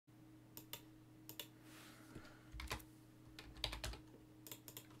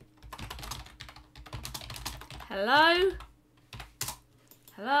Hello?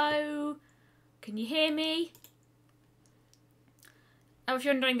 Hello? Can you hear me? Oh, if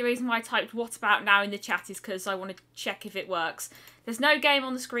you're wondering, the reason why I typed "what about now" in the chat is because I want to check if it works. There's no game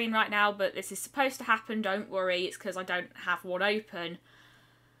on the screen right now, but this is supposed to happen, don't worry. It's because I don't have one open.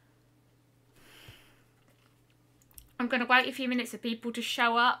 I'm going to wait a few minutes for people to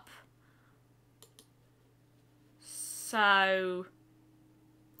show up. So,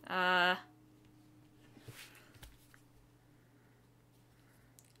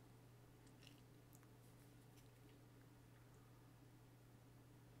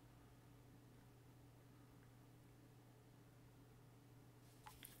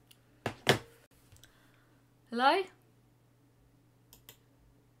 hello?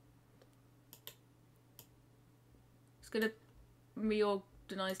 It's going to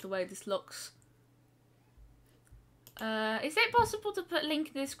reorganise the way this looks. Is it possible to put a link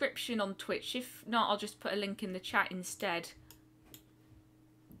in the description on Twitch? If not, I'll just put a link in the chat instead.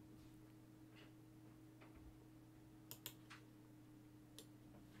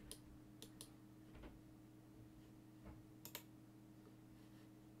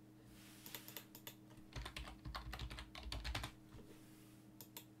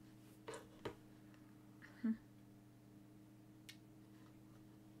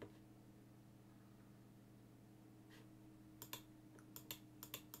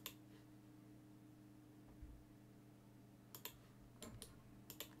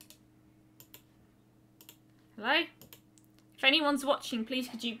 Hello? If anyone's watching, please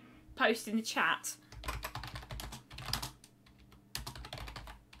could you post in the chat?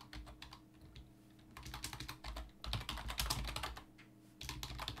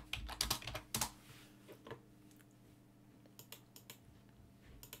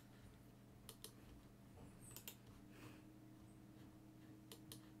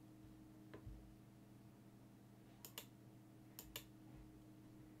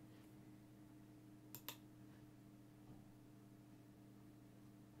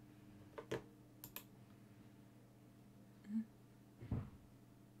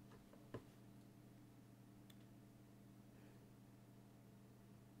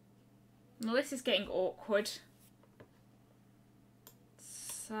 Well, this is getting awkward.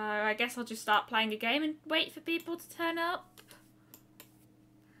 So I guess I'll just start playing a game and wait for people to turn up.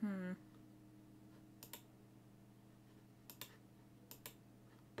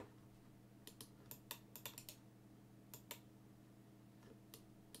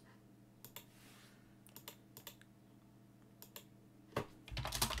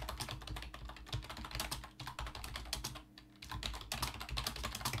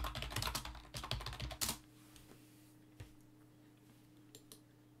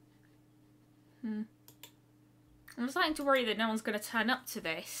 I'm starting to worry that no one's going to turn up to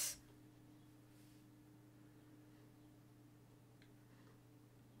this.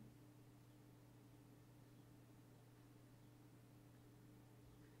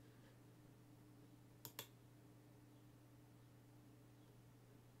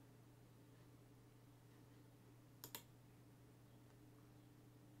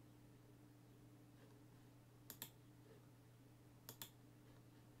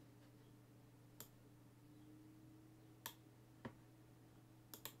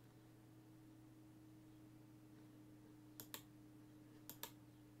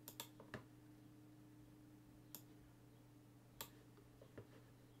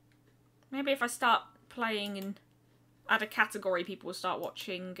 Maybe if I start playing and add a category, people will start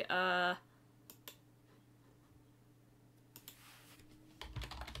watching.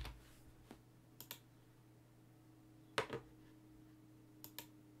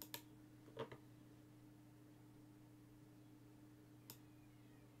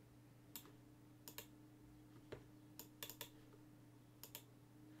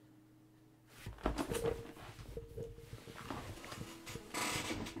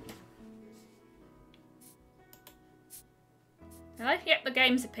 Hello? Yep, the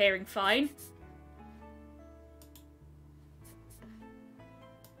game's appearing fine.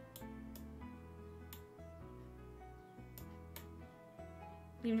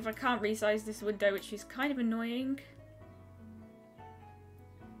 Even if I can't resize this window, which is kind of annoying.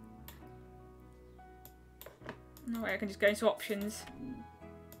 No way, I can just go into options.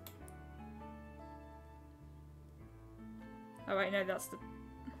 Oh wait, no, that's the...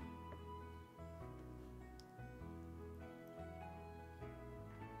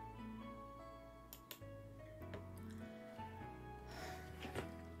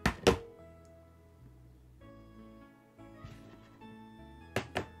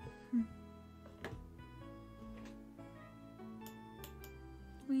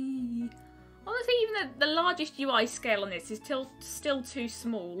 the largest UI scale on this is still too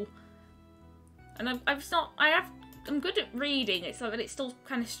small. And I'm good at reading it, so that it still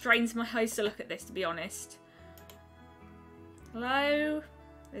kind of strains my eyes to look at this, to be honest. Hello?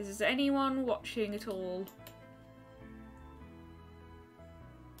 Is anyone watching at all?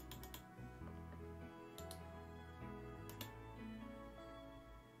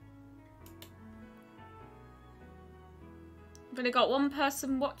 I've only got one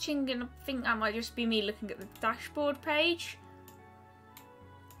person watching, and I think that might just be me looking at the dashboard page.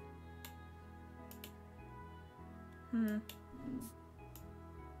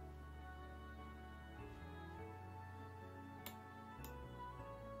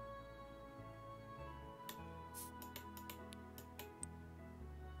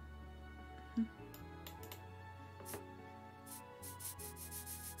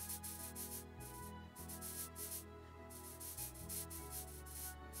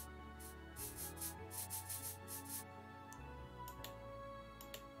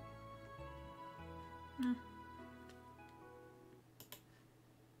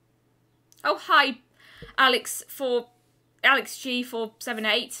 Oh, hi, Alex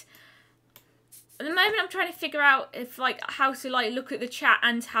G478. At the moment, I'm trying to figure out if how to look at the chat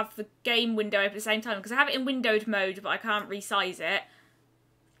and have the game window open at the same time, because I have it in windowed mode, but I can't resize it.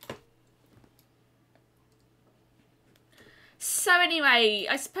 So anyway,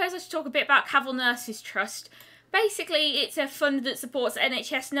 I suppose I should talk a bit about Cavell Nurses Trust. Basically, it's a fund that supports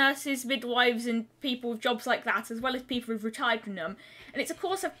NHS nurses, midwives and people with jobs like that, as well as people who've retired from them. And it's a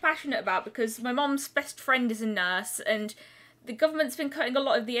cause I'm passionate about because my mum's best friend is a nurse, and the government's been cutting a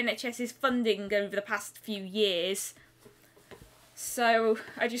lot of the NHS's funding over the past few years. So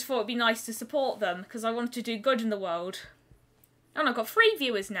I just thought it'd be nice to support them because I want to do good in the world. And I've got 3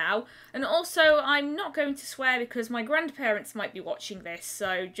 viewers now, and also I'm not going to swear because my grandparents might be watching this,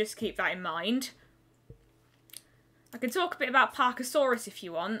 so just keep that in mind. I can talk a bit about Parkasaurus if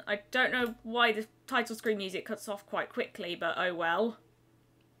you want. I don't know why the title screen music cuts off quite quickly, but oh well.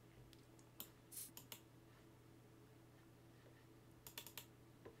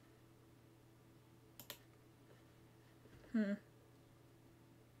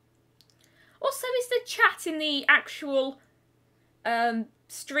 Also, is the chat in the actual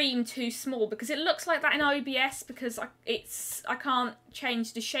stream too small? Because it looks like that in OBS because I can't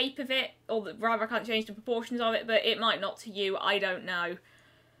change the shape of it, or rather I can't change the proportions of it, but it might not to you, I don't know.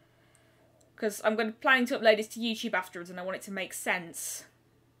 Because I'm planning to upload this to YouTube afterwards and I want it to make sense.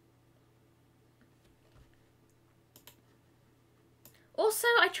 Also,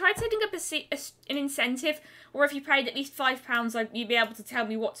 I tried setting up an incentive, or if you paid at least £5, you'd be able to tell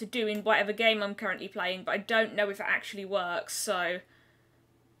me what to do in whatever game I'm currently playing, but I don't know if it actually works, so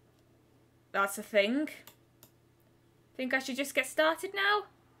that's a thing. Think I should just get started now?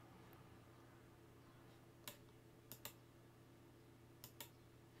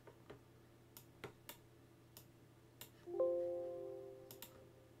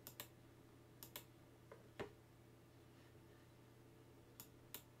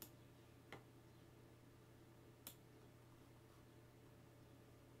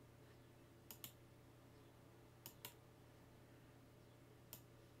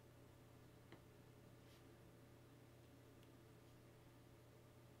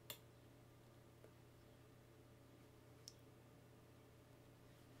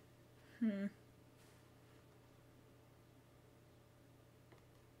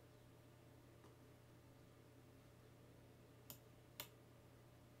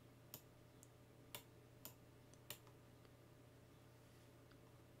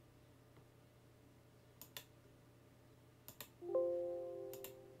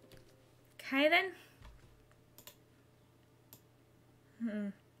 Okay then.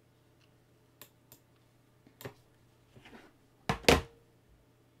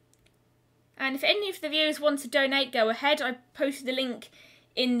 And if any of the viewers want to donate, go ahead. I posted the link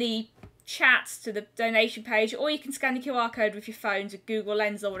in the chat to the donation page, or you can scan the QR code with your phone to Google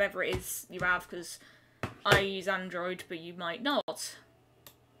Lens or whatever it is you have, because I use Android, but you might not.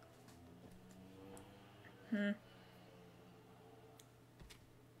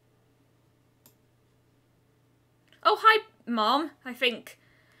 Oh, hi, Mom. I think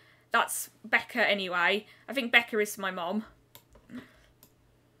that's Becca anyway. I think Becca is my mom.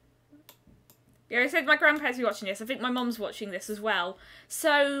 Yeah, I said my grandparents will be watching this. I think my mom's watching this as well.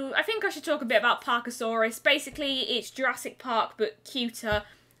 So I think I should talk a bit about Parkasaurus. Basically, it's Jurassic Park, but cuter.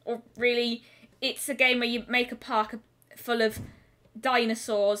 Or really, it's a game where you make a park full of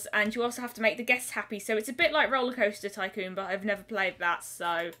dinosaurs, and you also have to make the guests happy. So it's a bit like Roller Coaster Tycoon, but I've never played that,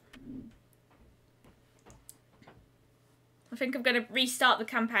 so... I think I'm going to restart the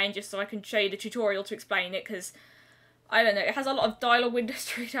campaign just so I can show you the tutorial to explain it, because, I don't know, it has a lot of dialogue windows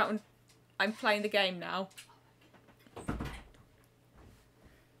to read out, and I'm playing the game now.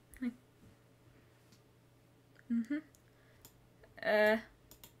 Yeah.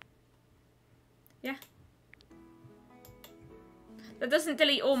 That doesn't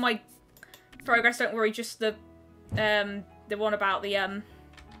delete all my progress, don't worry, just the one about the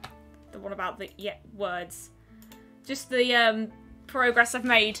words. Just the progress I've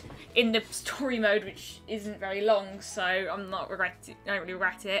made in the story mode, which isn't very long, so I don't really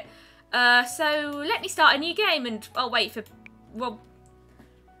regret it. So let me start a new game, and I'll wait for, well,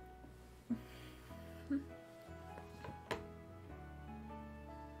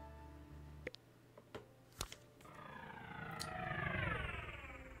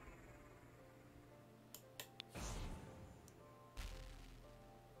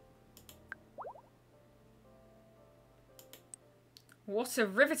 what a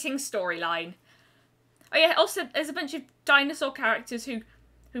riveting storyline. Oh yeah, also there's a bunch of dinosaur characters who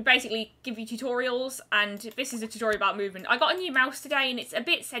basically give you tutorials, and this is a tutorial about movement. I got a new mouse today and it's a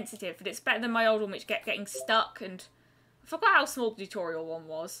bit sensitive, but it's better than my old one which kept getting stuck, and I forgot how small the tutorial one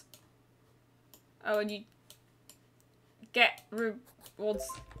was. Oh, and you get rewards.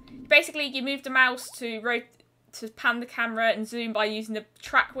 Basically, you move the mouse to pan the camera and zoom by using the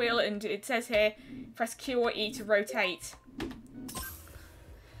track wheel, and it says here, press Q or E to rotate.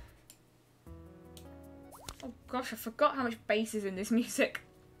 Oh gosh, I forgot how much bass is in this music.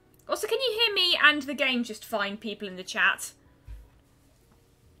 Also, can you hear me and the game just fine, people in the chat?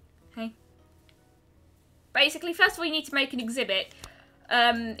 Okay. Basically, first of all, you need to make an exhibit.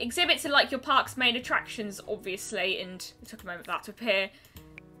 Exhibits are like your park's main attractions, obviously, and it took a moment for that to appear.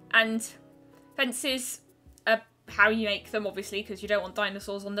 And fences are how you make them, obviously, because you don't want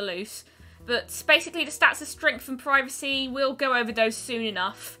dinosaurs on the loose. But basically, the stats of strength and privacy, we'll go over those soon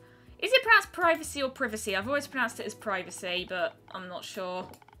enough. Is it pronounced privacy or privacy? I've always pronounced it as privacy, but I'm not sure.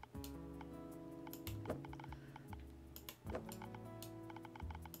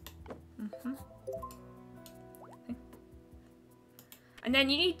 And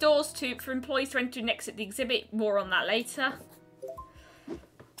then you need doors for employees to enter and exit the exhibit. More on that later. And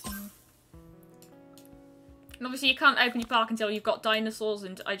obviously you can't open your park until you've got dinosaurs,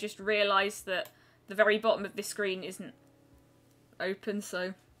 and I just realised that the very bottom of this screen isn't open,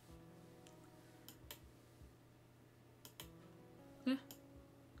 so... yeah.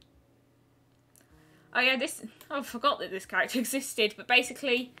 Oh yeah, I forgot that this character existed, but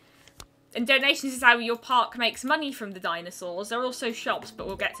basically... and donations is how your park makes money from the dinosaurs. There are also shops, but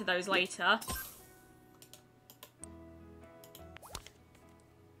we'll get to those later.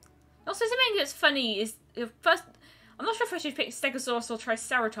 Also, something that's funny is, first, I'm not sure if I should pick Stegosaurus or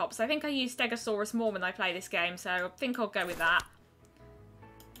Triceratops. I think I use Stegosaurus more when I play this game, so I think I'll go with that.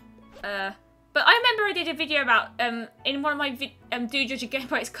 But I remember I did a video about, in one of my Do Judge a Game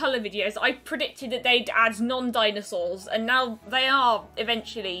by its colour videos, I predicted that they'd add non-dinosaurs, and now they are,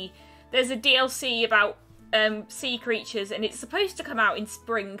 eventually. There's a DLC about sea creatures, and it's supposed to come out in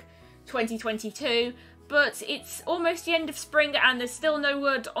spring 2022, but it's almost the end of spring and there's still no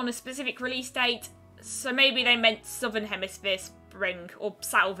word on a specific release date, so maybe they meant Southern Hemisphere spring, or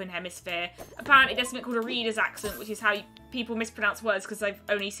Southern Hemisphere. Apparently there's something called a reader's accent, which is how people mispronounce words because they've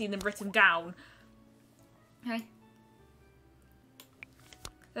only seen them written down.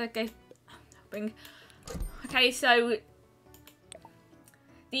 Okay. Okay, so...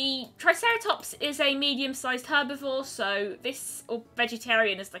 the Triceratops is a medium-sized herbivore, so this, or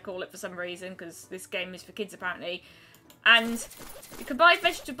vegetarian as they call it for some reason, because this game is for kids apparently, and you can buy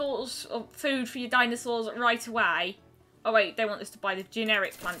vegetables or food for your dinosaurs right away. Oh wait, they want us to buy the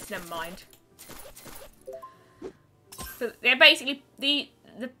generic plants, never mind. But they're basically,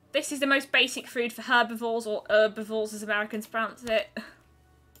 this is the most basic food for herbivores, or herbivores as Americans pronounce it.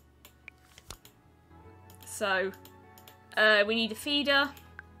 So, we need a feeder.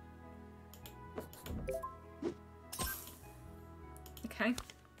 Okay.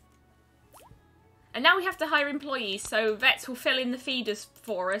 And now we have to hire employees, so vets will fill in the feeders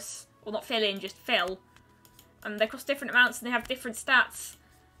for us. Well, not fill in, just fill. And they cost different amounts and they have different stats.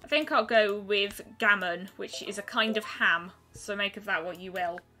 I think I'll go with gammon, which is a kind of ham. So make of that what you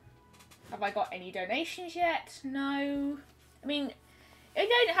will. Have I got any donations yet? No. I mean, you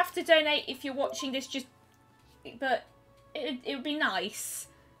don't have to donate if you're watching this, but it would be nice.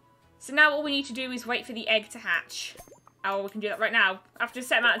 So now all we need to do is wait for the egg to hatch. Oh, we can do that right now. After a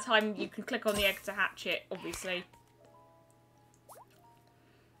set amount of time, you can click on the egg to hatch it, obviously.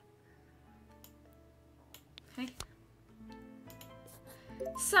 Okay.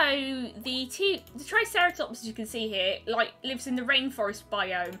 So the Triceratops, as you can see here, like lives in the rainforest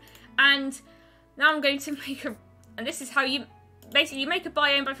biome, and now I'm going to make a. And this is how you basically make a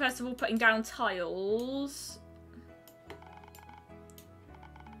biome by first of all putting down tiles,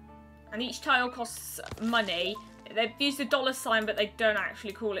 and each tile costs money. They've used a dollar sign, but they don't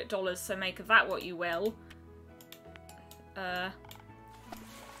actually call it dollars, so make of that what you will.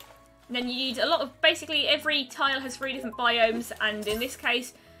 Then you need a lot of, basically every tile has 3 different biomes, and in this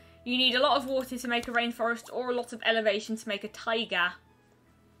case, you need a lot of water to make a rainforest, or a lot of elevation to make a taiga.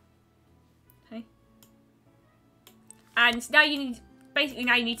 Okay. And now you need, basically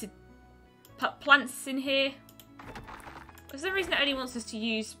now you need to put plants in here. For some reason it only wants us to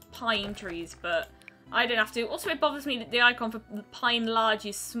use pine trees, but I don't have to. Also it bothers me that the icon for pine large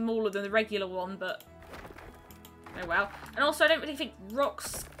is smaller than the regular one, but oh well. And also I don't really think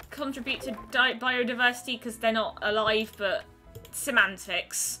rocks contribute to biodiversity because they're not alive, but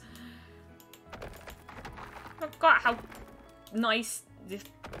semantics. I forgot how nice this.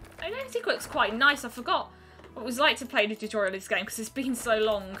 I don't think it looks quite nice. I forgot what it was like to play the tutorial of this game because it's been so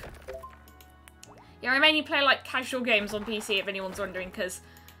long. Yeah, I mainly play like casual games on PC if anyone's wondering, because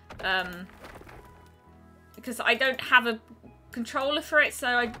I don't have a controller for it,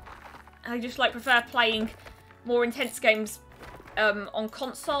 so I just like prefer playing more intense games on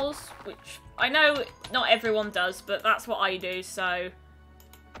consoles, which I know not everyone does, but that's what I do, so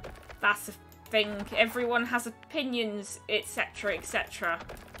that's the thing. Everyone has opinions, etc, etc.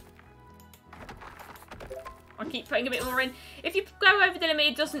 I keep putting a bit more in. If you go over the limit,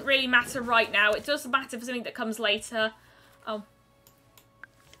 it doesn't really matter right now. It does matter for something that comes later. Oh.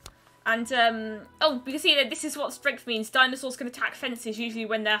 And, oh, you can see that this is what strength means. Dinosaurs can attack fences, usually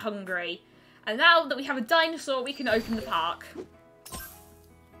when they're hungry. And now that we have a dinosaur, we can open the park.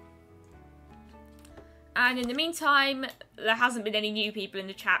 And in the meantime, there hasn't been any new people in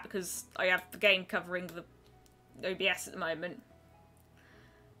the chat because I have the game covering the OBS at the moment.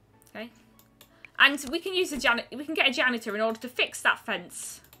 Okay. And we can use we can get a janitor in order to fix that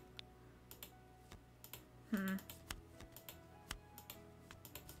fence.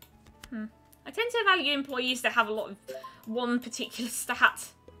 I tend to value employees that have a lot of one particular stat.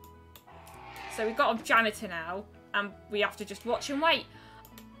 So we've got a janitor now, and we have to just watch and wait.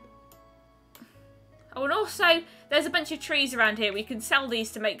 Oh, and also, there's a bunch of trees around here. We can sell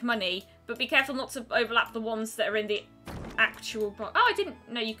these to make money, but be careful not to overlap the ones that are in the actual... Oh, I didn't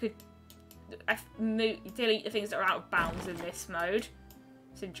know you could delete the things that are out of bounds in this mode.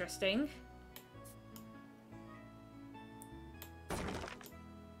 It's interesting.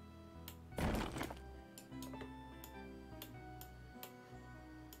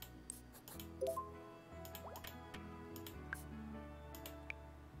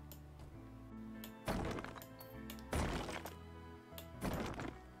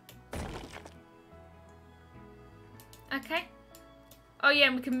 Okay. Oh yeah,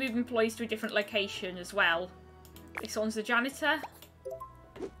 and we can move employees to a different location as well. This one's the janitor.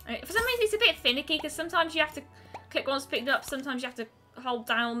 For some reason it's a bit finicky because sometimes you have to click once picked up, sometimes you have to hold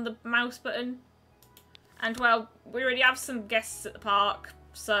down the mouse button. And well, we already have some guests at the park,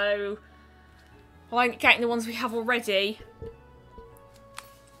 so I ain't counting the ones we have already.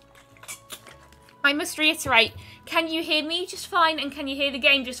 I must reiterate, can you hear me just fine and can you hear the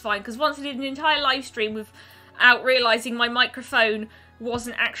game just fine? Because once I did an entire live stream without realising my microphone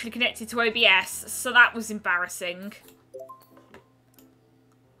wasn't actually connected to OBS, so that was embarrassing.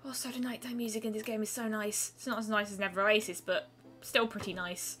 Also, the nighttime music in this game is so nice. It's not as nice as Never Oasis, but still pretty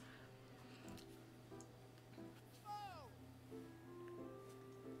nice.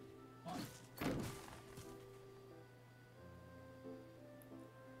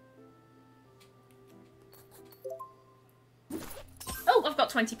 Oh, I've got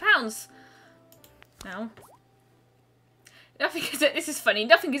 £20 now. This is funny.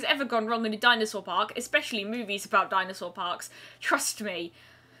 Nothing has ever gone wrong in a dinosaur park, especially movies about dinosaur parks. Trust me.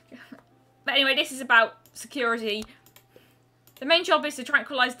 But anyway, this is about security. The main job is to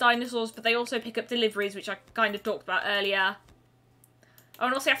tranquilise dinosaurs, but they also pick up deliveries, which I kind of talked about earlier. Oh,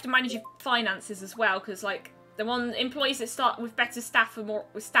 and also you have to manage your finances as well, because like the employees that start with better staff and more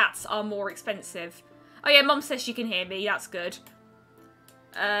with stats are more expensive. Oh yeah, Mum says she can hear me. That's good.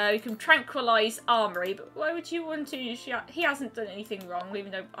 You can tranquilise Armory, but why would you want to? He hasn't done anything wrong, even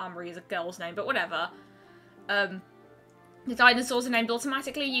though Armory is a girl's name, but whatever. The dinosaurs are named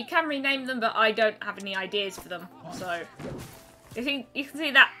automatically. You can rename them, but I don't have any ideas for them. So, you can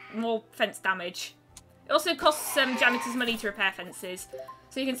see that more fence damage. It also costs janitors money to repair fences,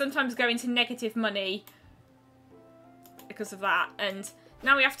 so you can sometimes go into negative money because of that. And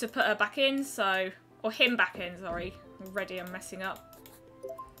now we have to put her back in, so... Or him back in, sorry. Already I'm messing up.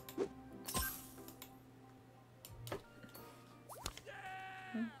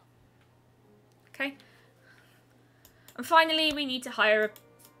 And finally, we need to hire a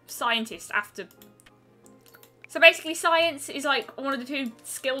scientist after... So basically, science is like one of the 2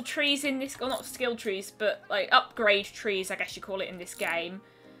 skill trees in this... Well, not skill trees, but like upgrade trees, I guess you call it in this game.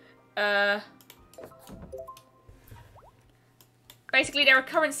 Basically, they're a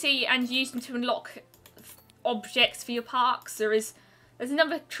currency and you use them to unlock objects for your parks. There's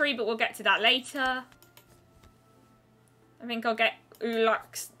another tree, but we'll get to that later. I think I'll get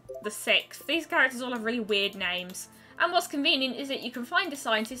Ulux the 6th. These characters all have really weird names. And what's convenient is that you can find a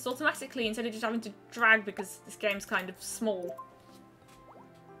scientist automatically instead of just having to drag because this game's kind of small.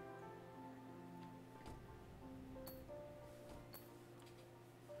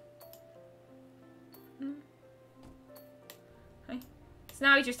 Okay. So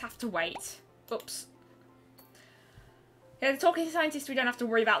now we just have to wait. Oops. Yeah, the talking to scientist, we don't have to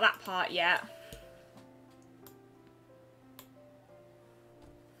worry about that part yet.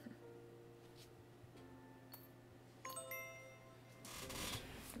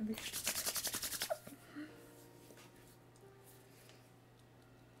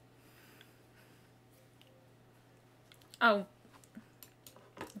 Oh.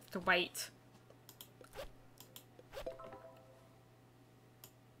 Have to wait.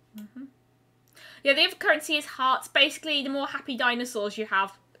 Yeah, the other currency is hearts. Basically, the more happy dinosaurs you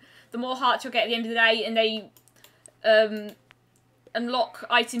have, the more hearts you'll get at the end of the day, and they unlock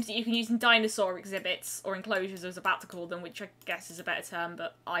items that you can use in dinosaur exhibits, or enclosures, I was about to call them, which I guess is a better term,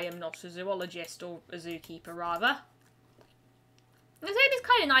 but I am not a zoologist, or a zookeeper, rather. I say it's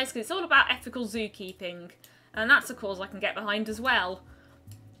kind of nice, because it's all about ethical zookeeping, and that's a cause I can get behind as well.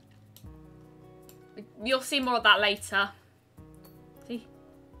 You'll see more of that later. See?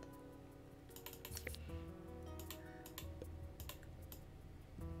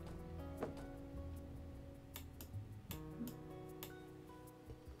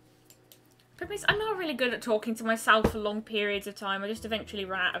 I'm not really good at talking to myself for long periods of time. I just eventually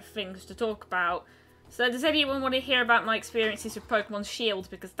run out of things to talk about. So does anyone want to hear about my experiences with Pokemon Shield?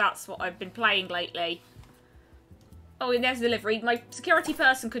 Because that's what I've been playing lately. Oh, and there's delivery. My security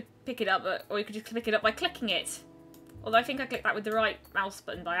person could pick it up, or you could just pick it up by clicking it. Although I think I clicked that with the right mouse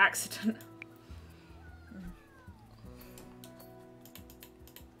button by accident.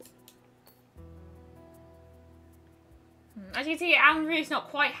 As you can see, Andrew's not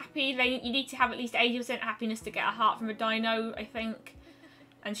quite happy. You need to have at least 80% happiness to get a heart from a dino, I think.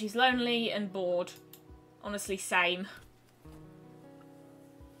 And she's lonely and bored. Honestly, same.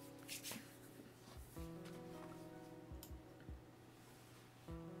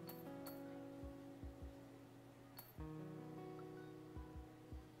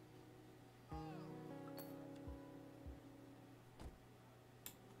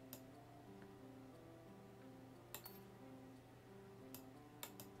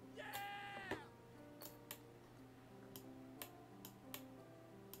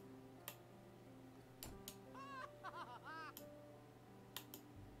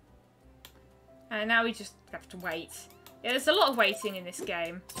 And now we just have to wait. Yeah, there's a lot of waiting in this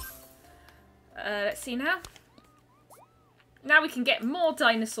game. Let's see now. Now we can get more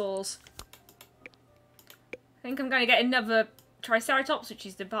dinosaurs. I think I'm going to get another Triceratops, which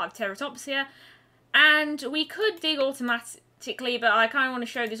is the part of Teratopsia. And we could dig automatically, but I kind of want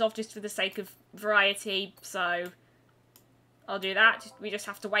to show this off just for the sake of variety. So I'll do that. We just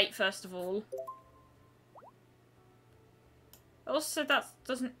have to wait first of all. Also, that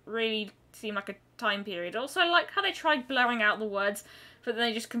doesn't really seem like a time period. Also, I like how they tried blurring out the words, but then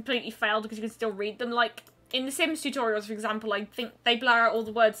they just completely failed because you can still read them. Like, in the Sims tutorials, for example, I think they blur out all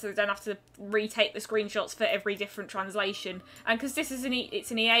the words so they don't have to retake the screenshots for every different translation. And because this is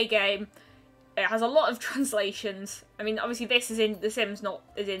it's an EA game, it has a lot of translations. I mean, obviously this is in The Sims, not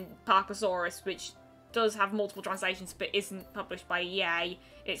as in Parkasaurus, which does have multiple translations, but isn't published by EA.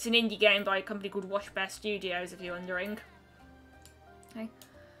 It's an indie game by a company called Wash Bear Studios, if you're wondering. Okay.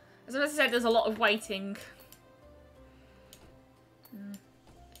 As I said, there's a lot of waiting.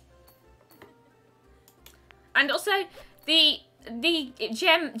 And also, the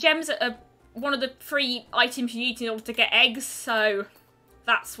gems are one of the 3 items you need in order to get eggs, so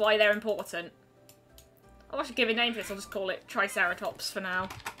that's why they're important. Oh, I should give a name for this. I'll just call it Triceratops for now.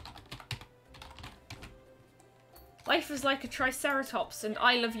 Life is like a Triceratops, and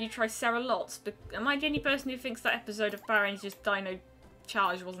I love you Triceralots. But am I the only person who thinks that episode of Power Rangers Dino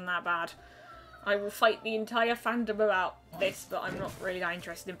Charge wasn't that bad? I will fight the entire fandom about this, but I'm not really that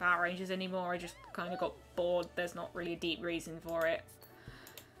interested in Power Rangers anymore. I just kind of got bored. There's not really a deep reason for it.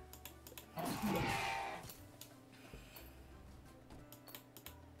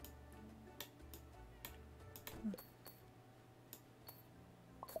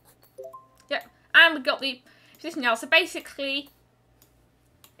 Yeah, and we got the... position now. So basically,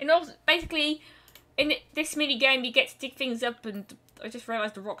 in this mini game, you get to dig things up, and I just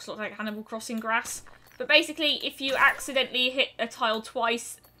realised the rocks look like Animal Crossing grass. But basically, if you accidentally hit a tile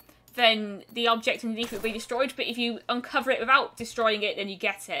twice, then the object underneath it will be destroyed. But if you uncover it without destroying it, then you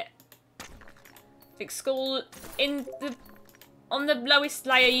get it. Like skull on the lowest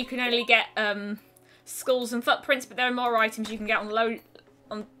layer, you can only get skulls and footprints, but there are more items you can get on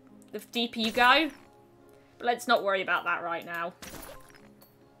the deeper you go. But let's not worry about that right now.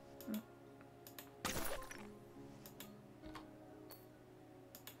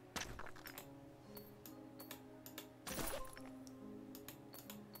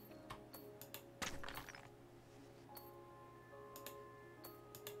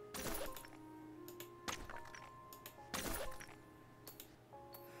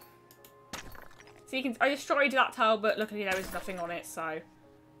 So you can, I destroyed that tile, but luckily there was nothing on it, so.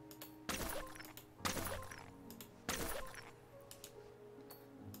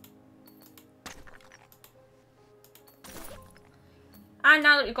 And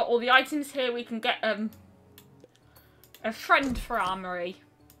now that we've got all the items here, we can get a friend for Armory.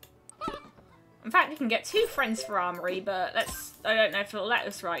 In fact, we can get 2 friends for Armory, but I don't know if it'll let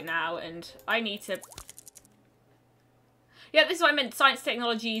us right now, and I need to. Yeah, this is what I meant. Science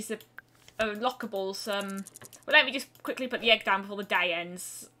technologies are lockables. Well, let me just quickly put the egg down before the day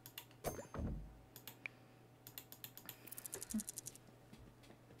ends.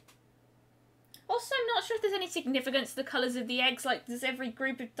 Also, I'm not sure if there's any significance to the colours of the eggs. Like, does every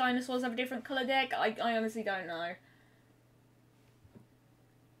group of dinosaurs have a different coloured egg? I honestly don't know.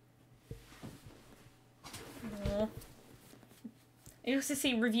 Oh. You also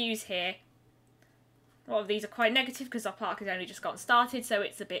see reviews here. A lot of these are quite negative because our park has only just gotten started, so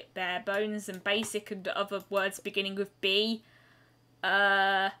it's a bit bare bones and basic, and other words beginning with B.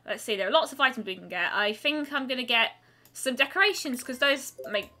 Let's see, there are lots of items we can get. I think I'm going to get some decorations because those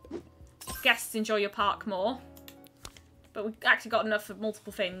make guests enjoy your park more. But we've actually got enough for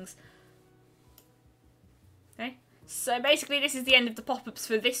multiple things. Okay, so basically this is the end of the pop-ups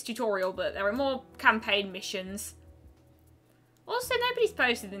for this tutorial, but there are more campaign missions. Also, nobody's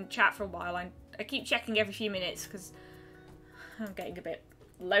posted in the chat for a while. I keep checking every few minutes because I'm getting a bit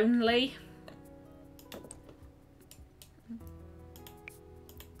lonely.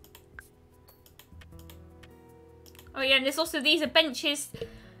 Oh yeah, and there's also, these are benches.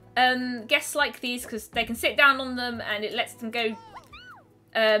 Guests like these because they can sit down on them and it lets them go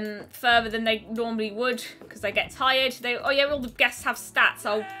further than they normally would because they get tired. Oh yeah, all the guests have stats.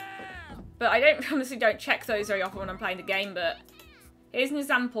 But I honestly don't check those very often when I'm playing the game. But here's an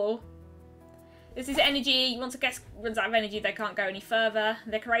example. This is energy. Once a guest runs out of energy, they can't go any further.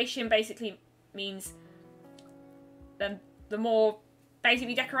 Decoration basically means the more.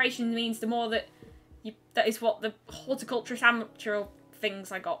 Basically, decoration means the more that you. That is what the horticulturist amateur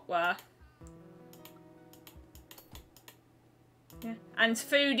things I got were. Yeah, and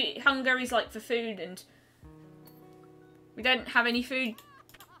food. Hunger is like for food, and we don't have any food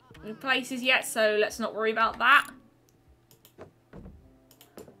places yet, so let's not worry about that.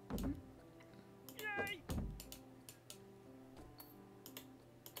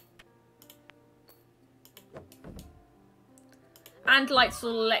 And lights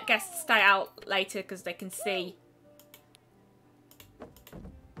will let guests stay out later because they can see.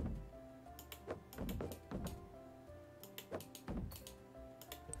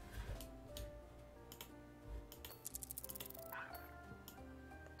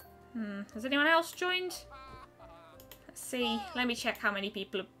 Has anyone else joined? Let's see. Let me check how many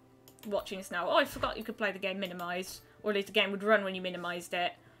people are watching us now. Oh, I forgot you could play the game minimised. Or at least the game would run when you minimised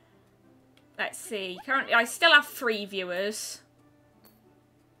it. Let's see. Currently, I still have 3 viewers.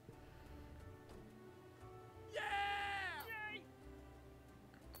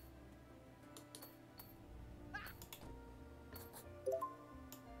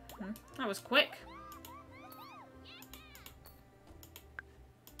 That was quick.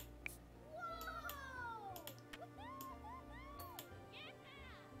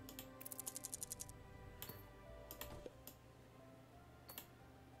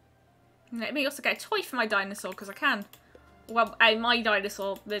 Let me also get a toy for my dinosaur because I can. Well, my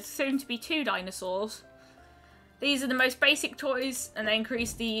dinosaur. There's soon to be 2 dinosaurs. These are the most basic toys, and they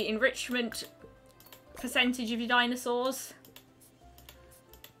increase the enrichment percentage of your dinosaurs.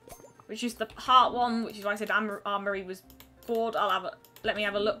 Which is the heart one, which is why I said Armory was bored. Let me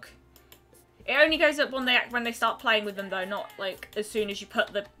have a look. It only goes up when they start playing with them though, not like as soon as you put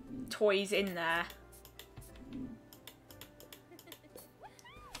the toys in there.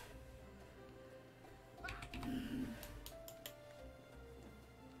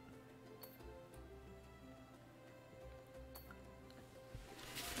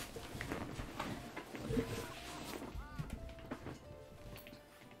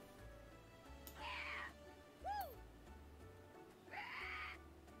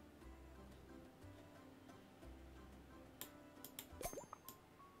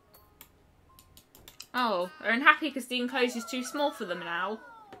 Oh, they're unhappy because the enclosure is too small for them now.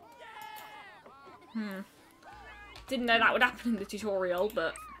 Didn't know that would happen in the tutorial,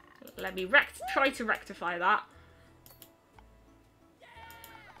 but let me try to rectify that.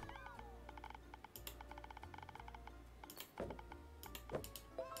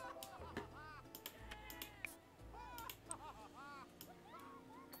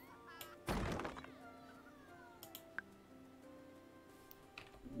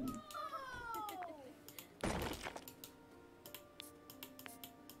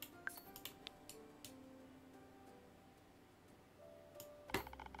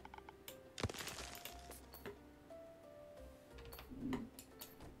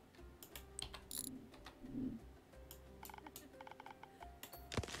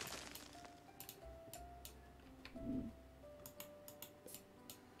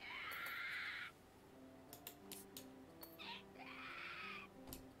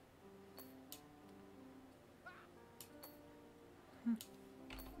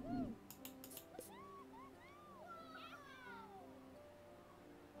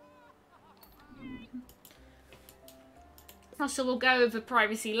 So we'll go over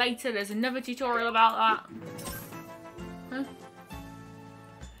privacy later. There's another tutorial about that.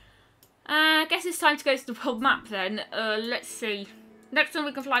 I guess it's time to go to the world map then. Let's see. Next time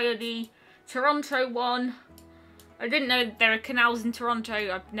we can fly the Toronto one. I didn't know there are canals in Toronto.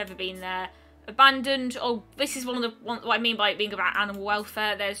 I've never been there. Abandoned. Oh, this is what I mean by it being about animal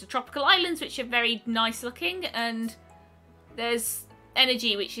welfare. There's the tropical islands, which are very nice looking, and there's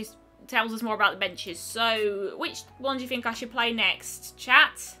energy, which tells us more about the benches. So, which one do you think I should play next,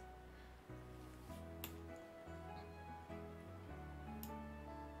 chat?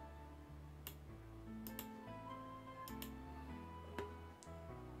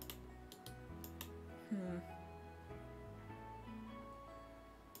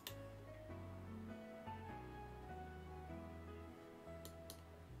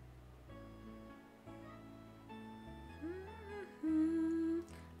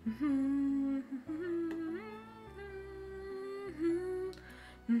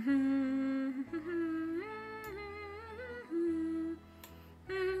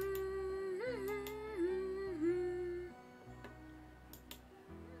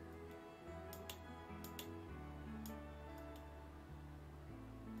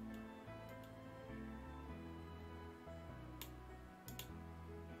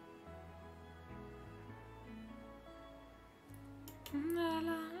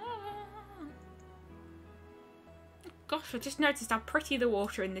 Gosh, I just noticed how pretty the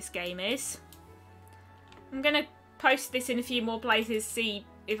water in this game is. I'm going to post this in a few more places, see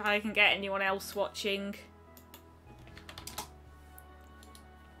if I can get anyone else watching.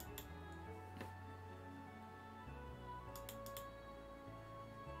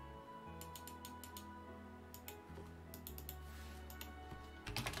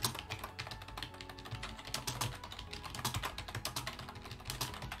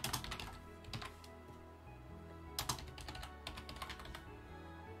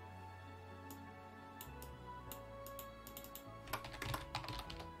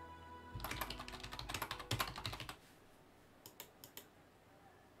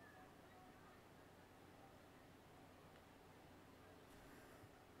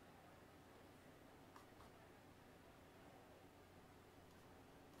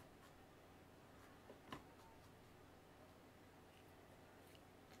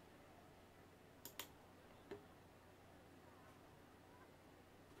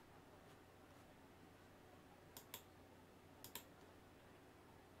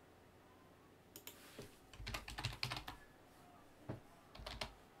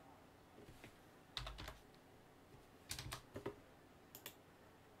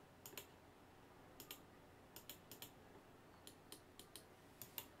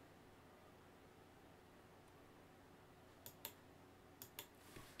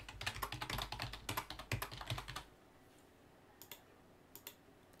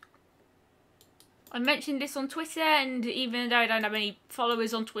 I mentioned this on Twitter, and even though I don't have any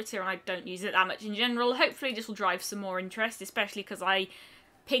followers on Twitter and I don't use it that much in general, hopefully this will drive some more interest, especially because I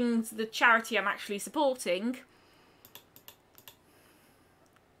pinged the charity I'm actually supporting.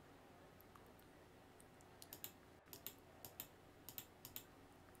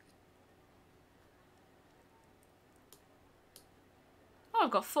 Oh,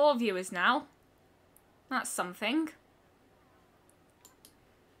 I've got 4 viewers now. That's something.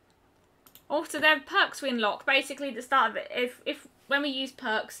 Also, there are perks we unlock. Basically, at the start of it, if when we use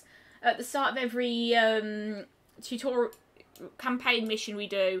perks at the start of every tutorial campaign mission we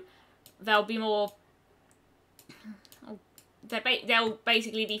do, there'll be more. There'll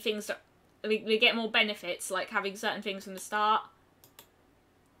basically be things that we get more benefits, like having certain things from the start.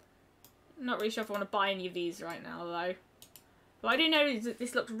 I'm not really sure if I want to buy any of these right now, though. But I do know that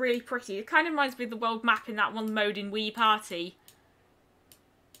this looks really pretty. It kind of reminds me of the world map in that one mode in Wii Party.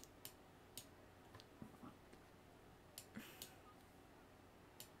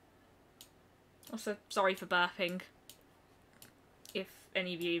 Also, sorry for burping. If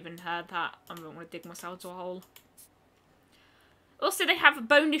any of you even heard that, I don't want to dig myself to a hole. Also, they have a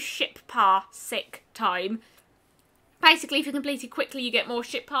bonus ship sick time. Basically, if you complete it quickly, you get more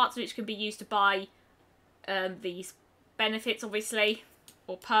ship parts, which can be used to buy these benefits, obviously.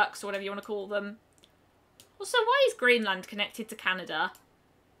 Or perks, or whatever you want to call them. Also, why is Greenland connected to Canada?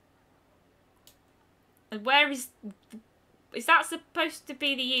 And where is that supposed to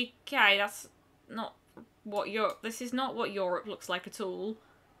be the UK? That's not what Europe... This is not what Europe looks like at all.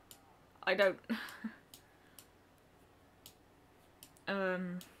 I don't...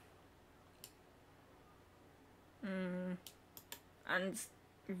 And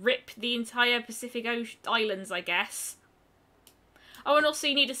rip the entire Pacific Ocean islands, I guess. Oh, and also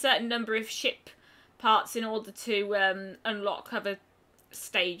you need a certain number of ship parts in order to unlock other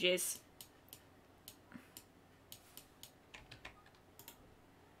stages.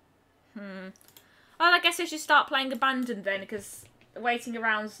 Well, I guess I should start playing Abandoned then, because waiting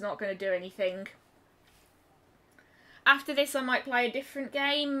around's not going to do anything. After this, I might play a different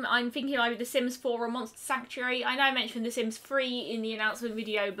game. I'm thinking either The Sims 4 or Monster Sanctuary. I know I mentioned The Sims 3 in the announcement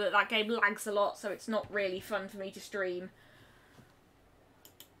video, but that game lags a lot, so it's not really fun for me to stream.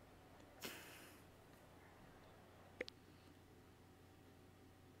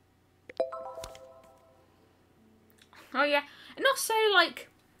 Oh yeah, and also, like,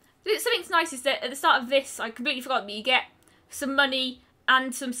 something's nice is that at the start of this, I completely forgot that you get some money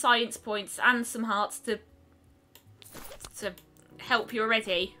and some science points and some hearts to help you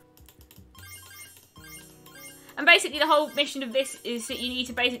already. And basically the whole mission of this is that you need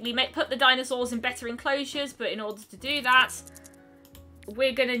to basically put the dinosaurs in better enclosures, but in order to do that,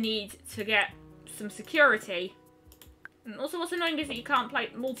 we're going to need to get some security. And also what's annoying is that you can't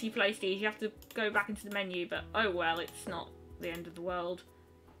multi-place these, you have to go back into the menu, but oh well, it's not the end of the world.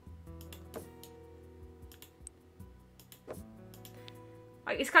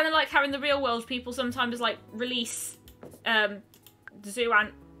 Like, it's kind of like how in the real world people sometimes like release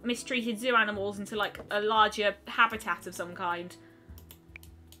mistreated zoo animals into like a larger habitat of some kind.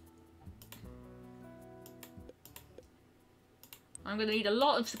 I'm going to need a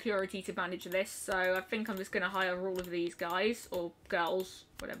lot of security to manage this, so I think I'm just going to hire all of these guys, or girls,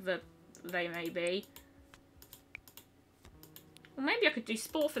 whatever they may be. Well, maybe I could do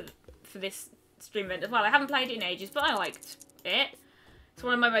sport for this stream event as well. I haven't played it in ages, but I liked it. It's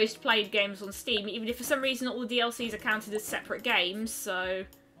one of my most played games on Steam, even if for some reason all the DLCs are counted as separate games, so...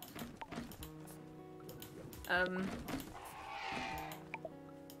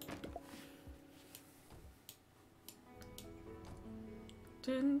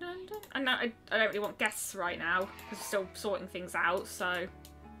 Dun, dun, dun. And I don't really want guests right now, because we're still sorting things out, so...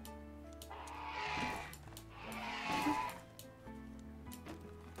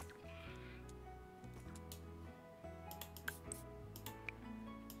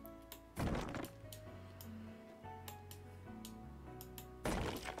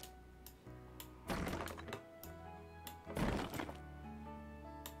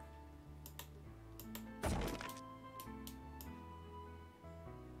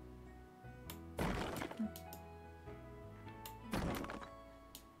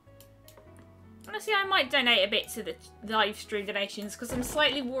 Honestly, I might donate a bit to the live stream donations, because I'm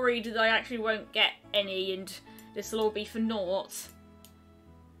slightly worried that I actually won't get any and this will all be for naught.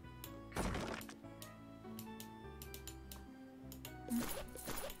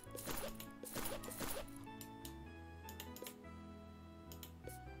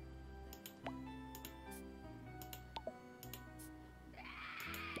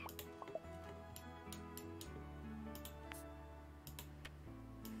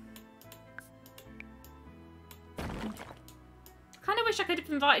 I wish I could have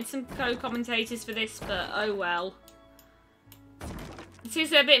invited some co-commentators for this, but oh well. It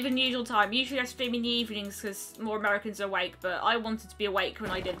is a bit of an unusual time. Usually I stream in the evenings because more Americans are awake, but I wanted to be awake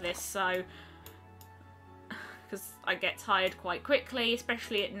when I did this, so... Because I get tired quite quickly,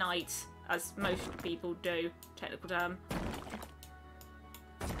 especially at night, as most people do, technical term.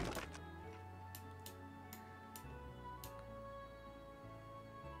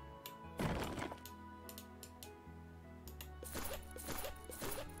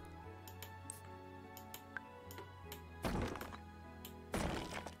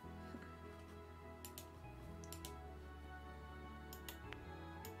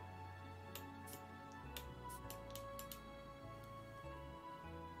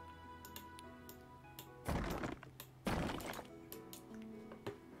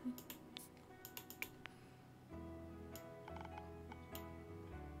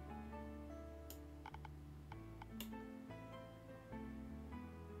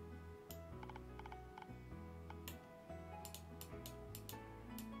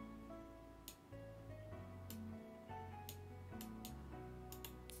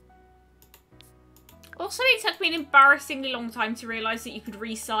 Also, it took me an embarrassingly long time to realise that you could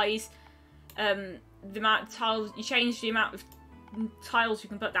resize the amount of tiles. You change the amount of tiles you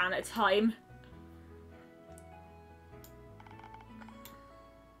can put down at a time.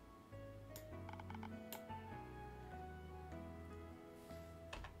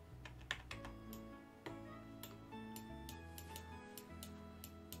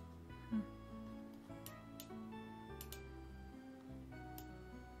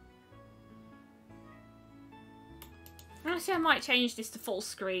 Honestly, I might change this to full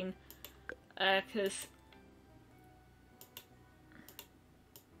screen, because...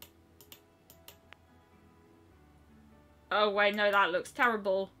 Oh wait, no, that looks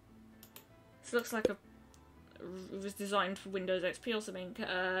terrible. This looks like it was designed for Windows XP or something.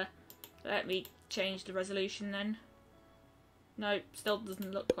 Let me change the resolution then. No, still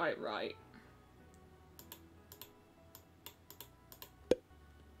doesn't look quite right.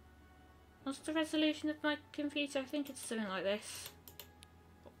 What's the resolution of my computer? I think it's something like this.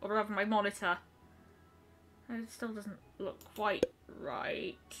 Or rather my monitor. It still doesn't look quite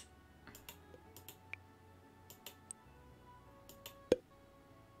right.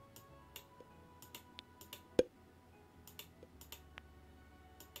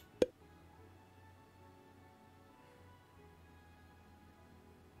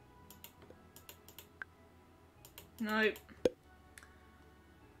 Nope.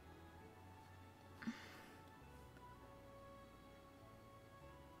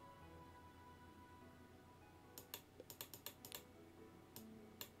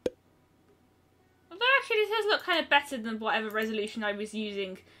 Although actually this does look kind of better than whatever resolution I was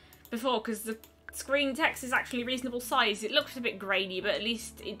using before, because the screen text is actually reasonable size. It looks a bit grainy, but at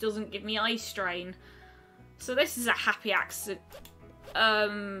least it doesn't give me eye strain. So this is a happy accident.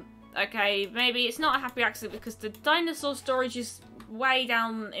 Okay, maybe it's not a happy accident because the dinosaur storage is way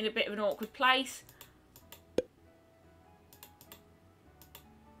down in a bit of an awkward place.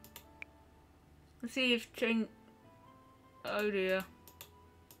 Let's see if change. Oh dear.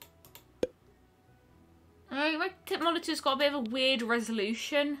 Oh, my monitor's got a bit of a weird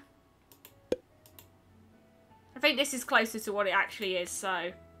resolution. I think this is closer to what it actually is,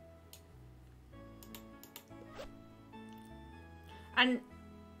 so. And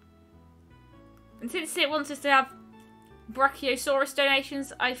since it wants us to have Brachiosaurus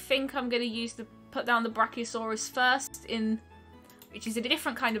donations, I think I'm going to put down the Brachiosaurus first, which is a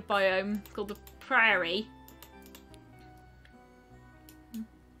different kind of biome called the prairie.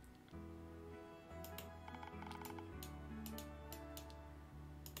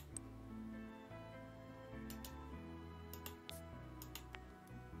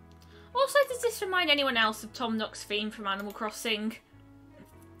 Also, does this remind anyone else of Tom Nook's theme from Animal Crossing?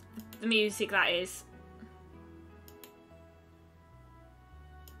 The music, that is.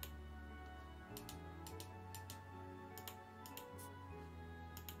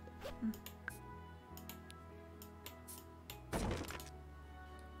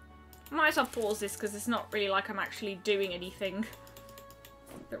 I might as well pause this because it's not really like I'm actually doing anything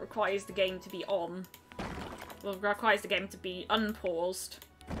that requires the game to be on. Well, requires the game to be unpaused.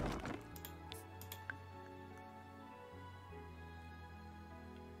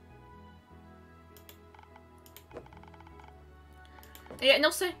 Yeah, and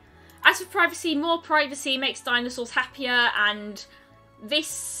also, as for privacy, more privacy makes dinosaurs happier, and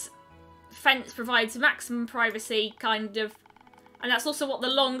this fence provides maximum privacy, kind of. And that's also what the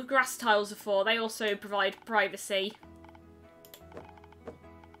long grass tiles are for. They also provide privacy.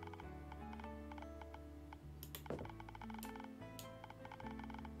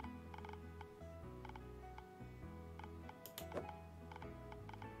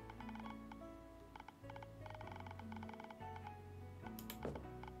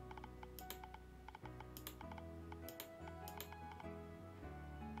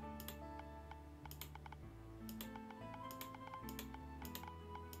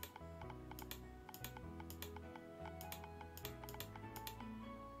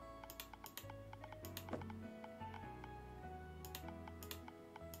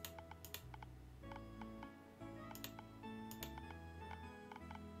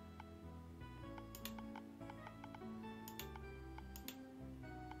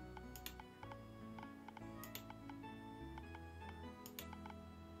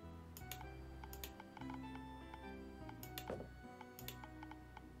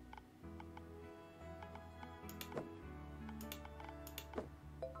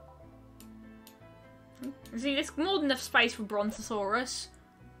 See, there's more than enough space for Brontosaurus.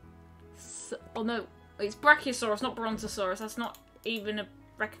 Oh no, it's Brachiosaurus, not Brontosaurus. That's not even a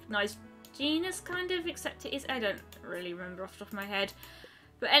recognised genus, kind of, except it is. I don't really remember off the top of my head.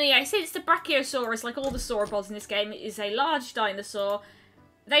 But anyway, since the Brachiosaurus, like all the sauropods in this game, is a large dinosaur,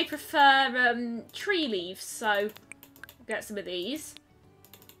 they prefer tree leaves, so get some of these.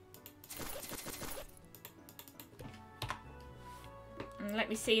 And let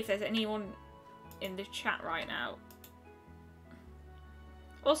me see if there's anyone in the chat right now.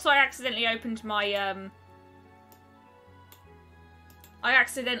 Also, I accidentally opened my,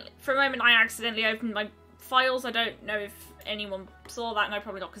 for a moment I accidentally opened my files. I don't know if anyone saw that. No,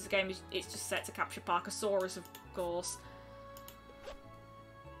 probably not, because the game it's just set to capture Parkasaurus, of course.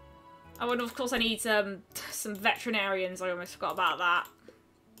 Oh, and of course I need some veterinarians. I almost forgot about that.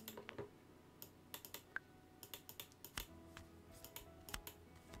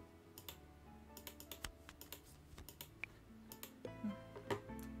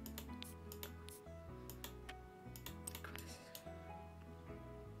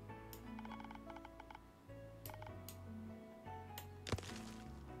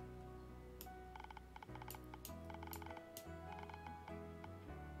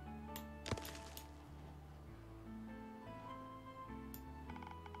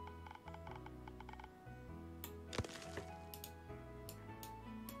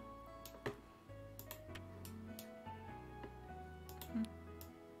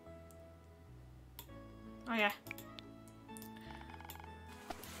 Oh yeah.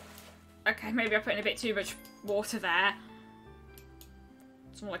 Okay, maybe I put in a bit too much water there.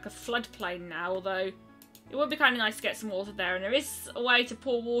 It's more like a floodplain now, although it would be kind of nice to get some water there. And there is a way to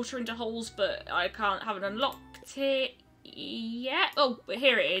pour water into holes, but I haven't unlocked it yet. Oh, but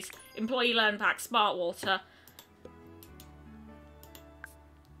here it is. Employee Learn Pack, Smart Water.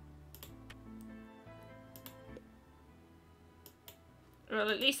 Well,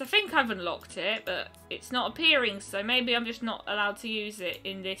 at least I think I've unlocked it, but it's not appearing, so maybe I'm just not allowed to use it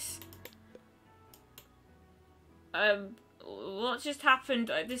in this. What just happened?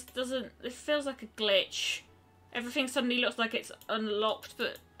 This feels like a glitch. Everything suddenly looks like it's unlocked,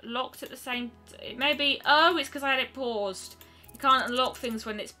 but locked at the same. Maybe. Oh, it's because I had it paused. You can't unlock things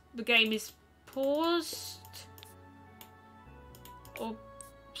when the game is paused. Or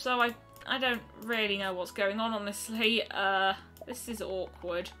so I don't really know what's going on, honestly. This is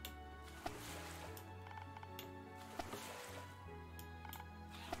awkward.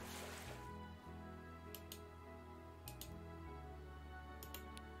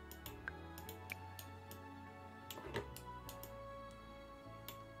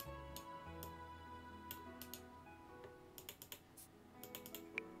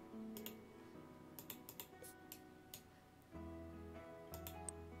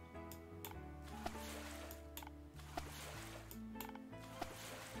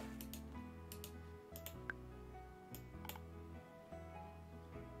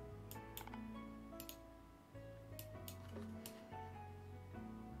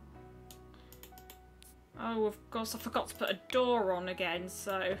 Oh, of course I forgot to put a door on again,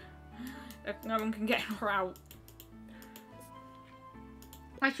 so no one can get in or out.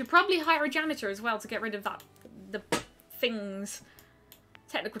 I should probably hire a janitor as well to get rid of the things.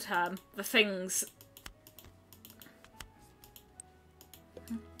 Technical term, the things.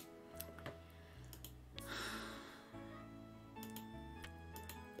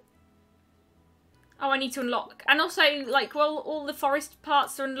 Oh, I need to unlock. And also, like, well, all the forest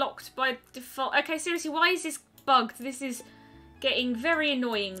parts are unlocked by default. Okay, seriously, why is this bugged? This is getting very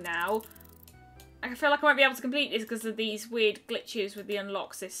annoying now. I feel like I won't be able to complete this because of these weird glitches with the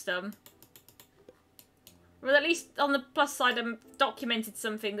unlock system. Well, at least on the plus side, I've documented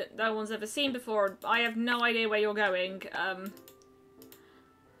something that no one's ever seen before. I have no idea where you're going.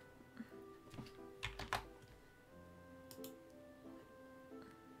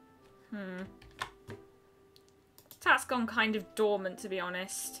 That's gone kind of dormant, to be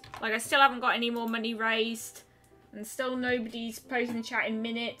honest. Like, I still haven't got any more money raised. And still nobody's posting the chat in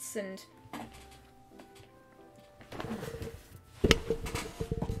minutes, and...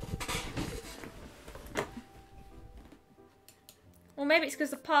 Well, maybe it's because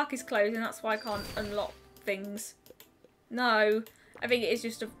the park is closed and that's why I can't unlock things. No, I think it is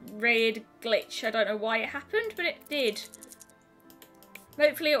just a weird glitch. I don't know why it happened, but it did.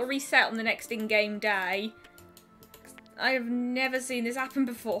 Hopefully it'll reset on the next in-game day. I have never seen this happen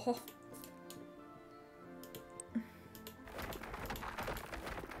before.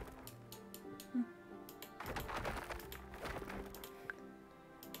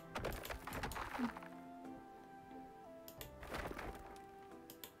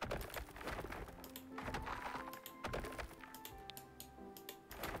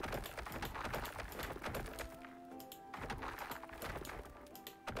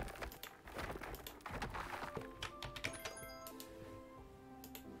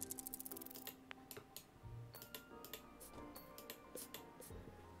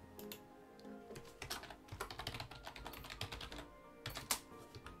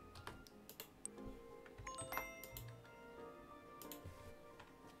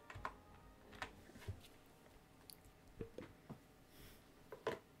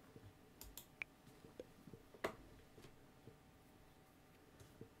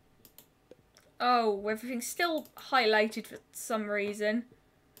 Oh, everything's still highlighted for some reason.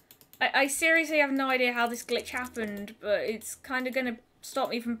 I seriously have no idea how this glitch happened, but it's kind of going to stop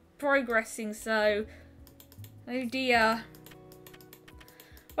me from progressing, so... Oh dear.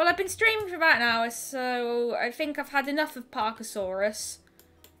 Well, I've been streaming for about an hour, so I think I've had enough of Parkasaurus.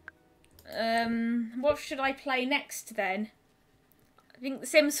 What should I play next, then? I think The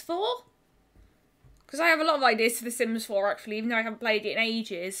Sims 4? Because I have a lot of ideas for The Sims 4, actually, even though I haven't played it in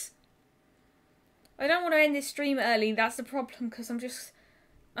ages. I don't want to end this stream early, that's the problem, because I'm just...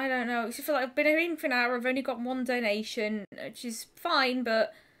 I don't know, I feel like I've been in for an hour, I've only got one donation, which is fine,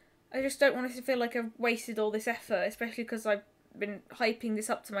 but I just don't want it to feel like I've wasted all this effort, especially because I've been hyping this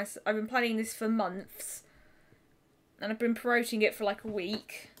up to myself. I've been planning this for months, and I've been promoting it for like a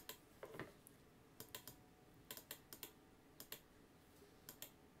week.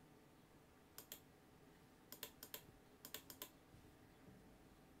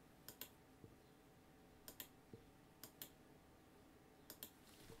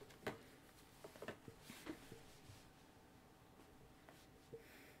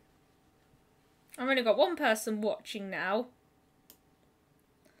 I've only got one person watching now.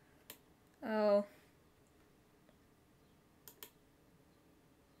 Oh.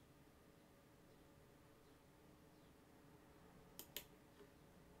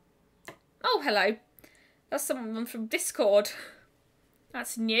 Oh, hello. That's someone from Discord.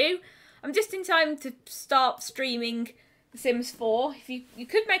 That's new. I'm just in time to start streaming The Sims 4. If you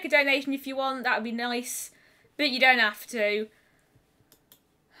could make a donation if you want, that would be nice. But you don't have to.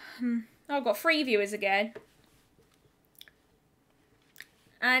 Oh, I've got 3 viewers again.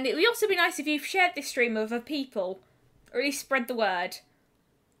 And it would also be nice if you've shared this stream with other people. Or at least spread the word.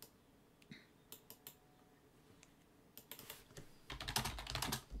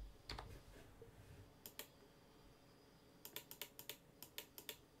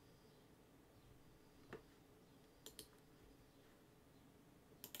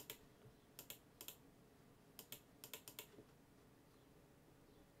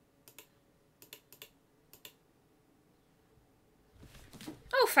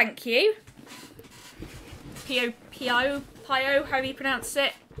 Oh, thank you. Pio, however you pronounce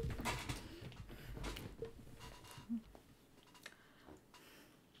it.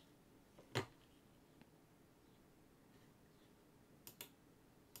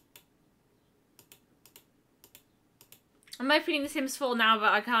 I'm opening The Sims 4 now,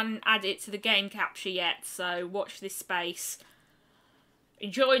 but I can't add it to the game capture yet, so watch this space.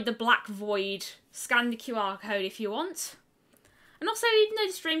 Enjoy the black void. Scan the QR code if you want. And also, even though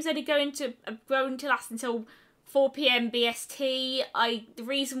the stream's only going to last until 4 PM BST, the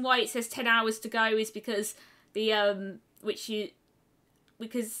reason why it says 10 hours to go is because on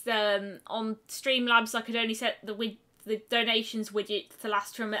Streamlabs I could only set the donations widget to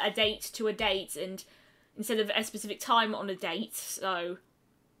last from a date to a date, and instead of a specific time on a date, so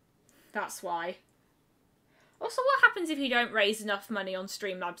that's why. Also, what happens if you don't raise enough money on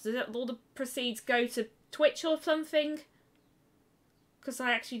Streamlabs? Does all the proceeds go to Twitch or something? Because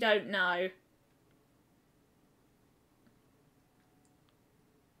I actually don't know.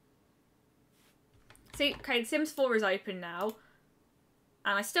 See, okay, Sims 4 is open now.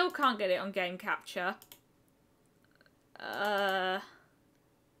 And I still can't get it on game capture.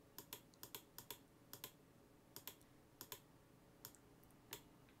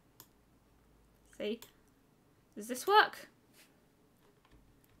 See? Does this work?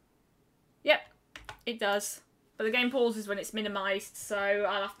 Yep, it does. But the game pauses when it's minimised, so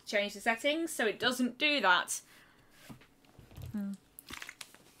I'll have to change the settings so it doesn't do that.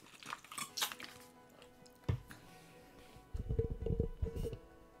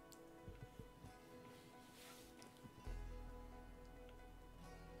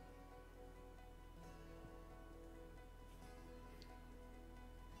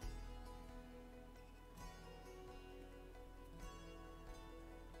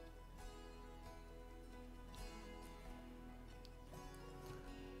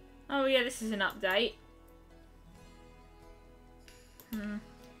 Oh yeah, this is an update.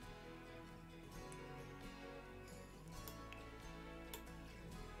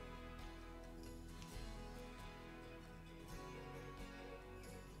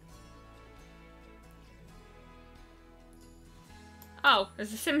 Oh,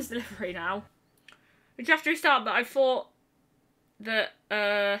 there's a Sims delivery now. Which you have to restart, but I thought that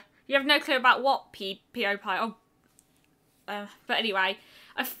you have no clue about what PO Pie. Oh, but anyway,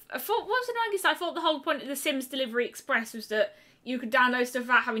 I thought what was annoying is I thought the whole point of the Sims Delivery Express was that you could download stuff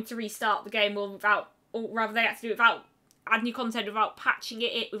without having to restart the game, or rather they had to do it without add new content, without patching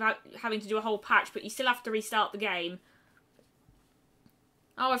it, without having to do a whole patch, but you still have to restart the game.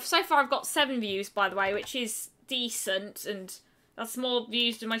 Oh, so far I've got 7 views, by the way, which is decent, and that's more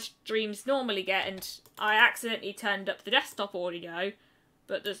views than my streams normally get, and I accidentally turned up the desktop audio,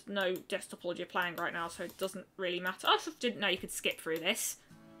 but there's no desktop audio playing right now, so it doesn't really matter. I just didn't know you could skip through this.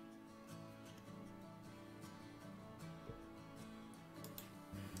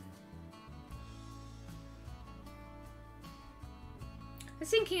 I was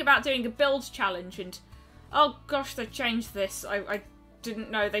thinking about doing a build challenge, and oh gosh, they changed this. I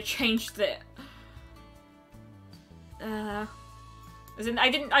didn't know they changed it. As in, I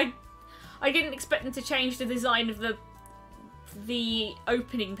didn't expect them to change the design of the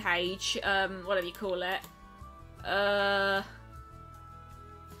opening page, whatever you call it.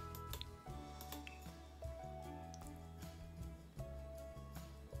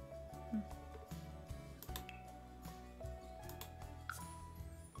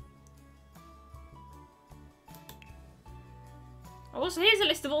 Also, here's a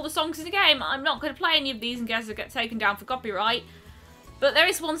list of all the songs in the game. I'm not going to play any of these in case I get taken down for copyright. But there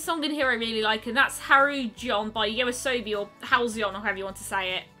is one song in here I really like, and that's Harujon by Yoasobi, or Halcyon, or however you want to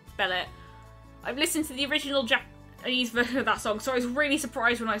say it. Spell it. I've listened to the original Japanese version of that song, so I was really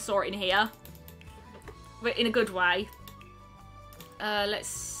surprised when I saw it in here. But in a good way.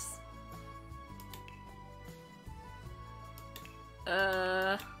 Let's...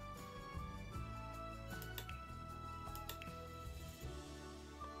 I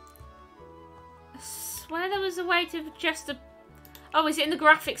swear there was a way to adjust the... Oh, is it in the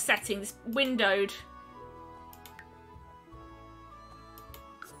graphics settings? Windowed.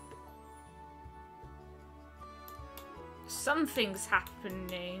 Something's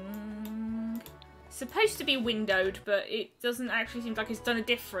happening. It's supposed to be windowed, but it doesn't actually seem like it's done a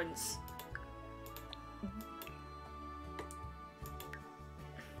difference.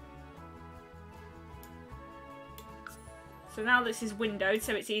 So now this is windowed,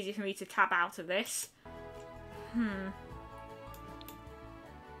 so it's easy for me to tab out of this.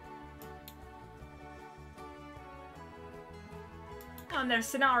 Oh, and there are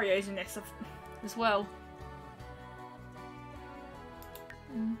scenarios in this as well.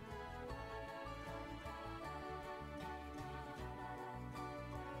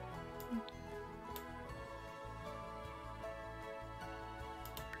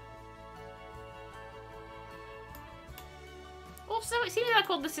 Also, it seems like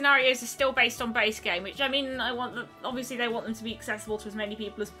all the scenarios are still based on base game, which, I mean, obviously they want them to be accessible to as many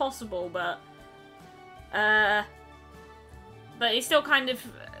people as possible, but it's still kind of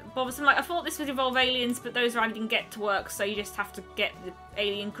bothersome. Like, I thought this would involve aliens, but those around didn't get to work, so you just have to get the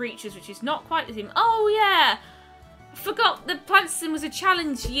alien creatures, which is not quite the same. Oh, yeah! I forgot the Plant Sim was a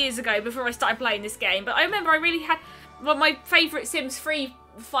challenge years ago before I started playing this game, but I remember I really had... One of my favourite Sims 3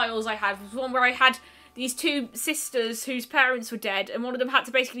 files I had was one where I had these 2 sisters whose parents were dead, and one of them had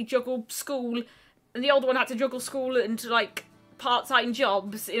to basically juggle school, and the older one had to juggle school and, like, part-time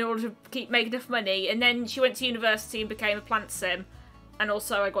jobs in order to keep making enough money, and then she went to university and became a plant sim, and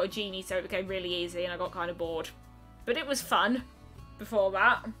also I got a genie, so it became really easy, and I got kind of bored. But it was fun before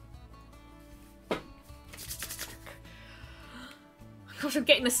that. Gosh, I'm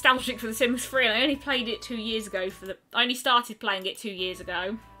getting nostalgic for The Sims 3, and I only played it 2 years ago I only started playing it 2 years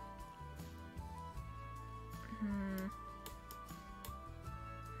ago.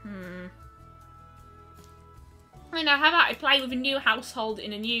 I know, how about I play with a new household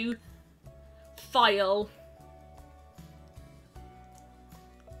in a new file?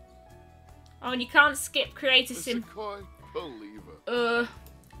 Oh, and you can't skip create a sim.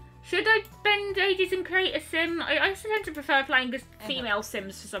 Should I spend ages and create a sim? I tend to prefer playing as female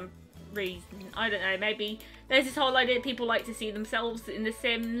sims for some reason. I don't know, maybe there's this whole idea that people like to see themselves in the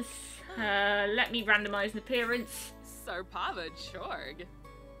Sims. Let me randomise an appearance. Sarpava Chorg.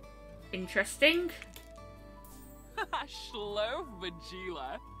 Interesting. Shlo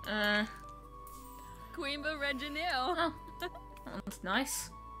Vagila. Queenba Reginil. Oh, that one's nice.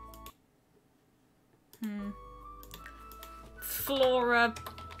 Flora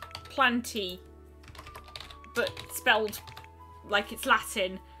Planty, but spelled like it's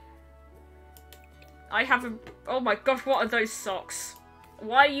Latin. I have a... Oh my gosh, what are those socks?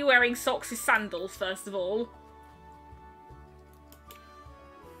 Why are you wearing socks as sandals, first of all?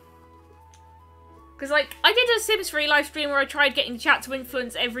 Because, like, I did a Sims 3 live stream where I tried getting the chat to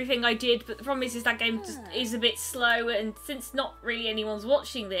influence everything I did, but the problem is that game just is a bit slow, and since not really anyone's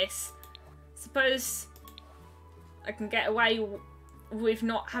watching this, I suppose I can get away with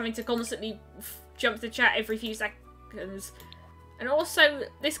not having to constantly jump to chat every few seconds. And also,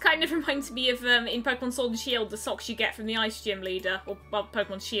 this kind of reminds me of, in Pokemon Sword and Shield, the socks you get from the Ice Gym leader. Or, well,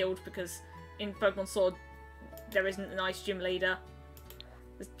 Pokemon Shield, because in Pokemon Sword, there isn't an Ice Gym leader.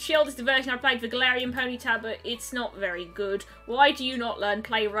 The Shield is the version I played for Galarian Ponyta, but it's not very good. Why do you not learn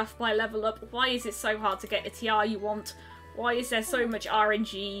Play Rough by Level Up? Why is it so hard to get the TR you want? Why is there so much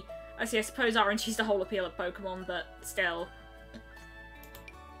RNG? I suppose RNG is the whole appeal of Pokemon, but still.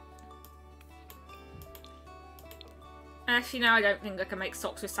 Actually, no, I don't think I can make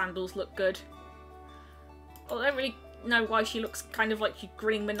socks with sandals look good. Well, I don't really know why she looks kind of like she's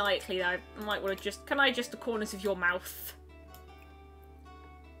grinning maniacally though. I might want to just... Can I adjust the corners of your mouth?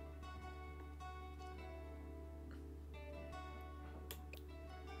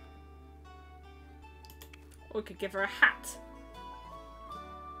 Or we could give her a hat.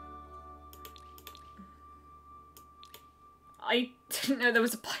 I didn't know there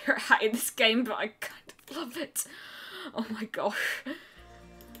was a pirate hat in this game, but I kind of love it. Oh my gosh.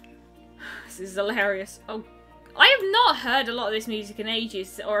 This is hilarious. Oh, I have not heard a lot of this music in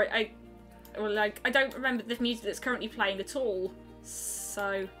ages, or I don't remember the music that's currently playing at all.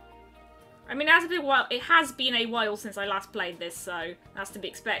 So, I mean, it has been a while since I last played this, so that's to be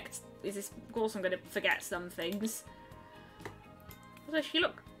expected. Of course I'm going to forget some things. Although she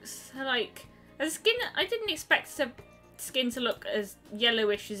looks like... The skin, I didn't expect the skin to look as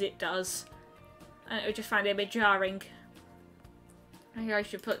yellowish as it does. I just find it a bit jarring. Maybe I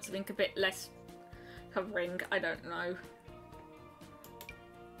should put something a bit less covering. I don't know.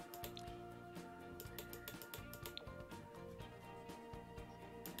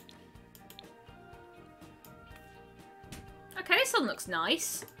 Okay, this one looks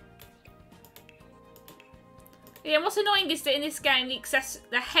nice. Yeah, what's annoying is that in this game,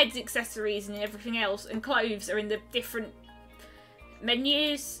 the head's accessories and everything else and clothes are in the different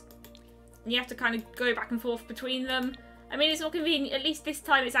menus. You have to kind of go back and forth between them. I mean, it's not convenient. At least this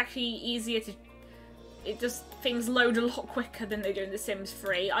time it's actually easier to... It does things load a lot quicker than they do in The Sims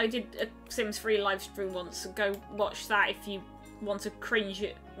 3. I did a Sims 3 live stream once, so go watch that if you want to cringe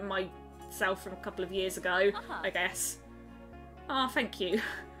at myself from a couple of years ago, I guess. Oh, thank you.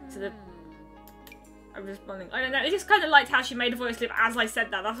 To the... I'm responding. I don't know. I just kind of liked how she made a voice clip as I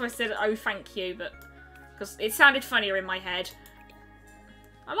said that. That's why I said, oh, thank you, but... Because it sounded funnier in my head.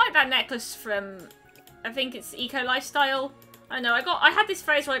 I like that necklace from... I think it's Eco Lifestyle. I know, I had this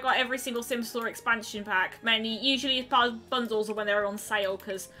phase where I got every single Sims 4 expansion pack. Usually as part of bundles or when they were on sale,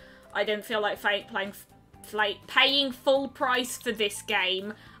 because I didn't feel like paying full price for this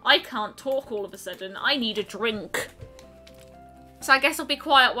game. I can't talk all of a sudden. I need a drink. So I guess I'll be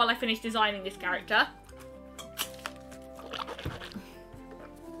quiet while I finish designing this character.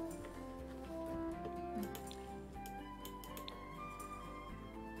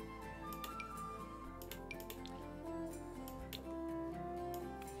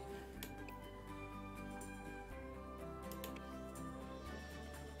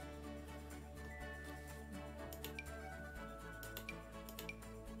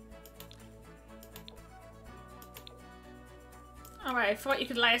 Alright, I thought you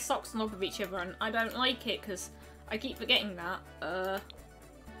could layer socks on top of each other, and I don't like it because I keep forgetting that.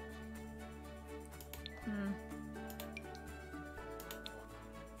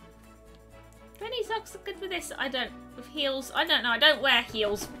 Do any socks look good for this? I don't. With heels, I don't know. I don't wear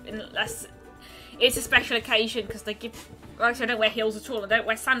heels unless it's a special occasion because they give. Well, actually, I don't wear heels at all. I don't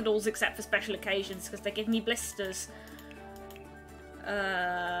wear sandals except for special occasions because they give me blisters.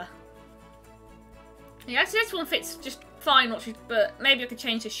 Yeah, so this one fits just fine, but maybe I could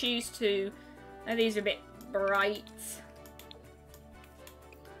change the shoes to... Now these are a bit bright.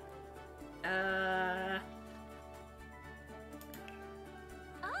 Oh.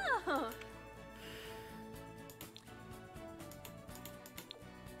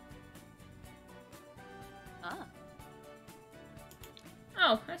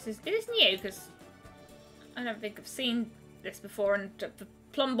 Oh, it is new, because I don't think I've seen this before, and the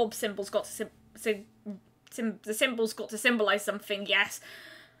plumb bob symbol's got to the symbol's got to symbolise something, yes.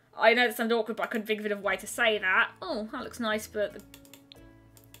 I know that sounds awkward, but I couldn't think of a way to say that. Oh, that looks nice, but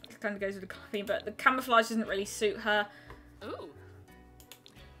it kind of goes with the coffee, but the camouflage doesn't really suit her. Ooh.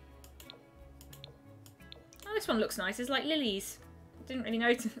 Oh, this one looks nice. It's like lilies. I didn't really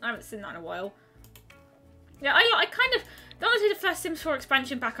notice. I haven't seen that in a while. Yeah, I kind of... Honestly, the first Sims 4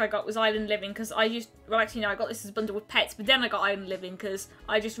 expansion pack I got was Island Living, because I just... Well, actually, no, I got this as a bundle with pets, but then I got Island Living, because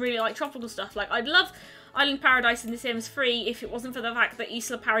I just really like tropical stuff. Like, I'd love Island Paradise in The Sims 3 if it wasn't for the fact that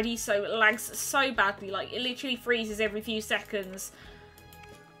Isla Paradiso lags so badly. Like, it literally freezes every few seconds.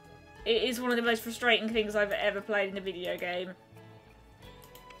 It is one of the most frustrating things I've ever played in a video game.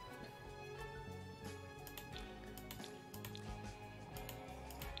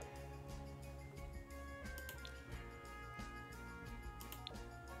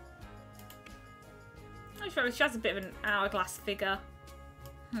 I'm sure she has a bit of an hourglass figure.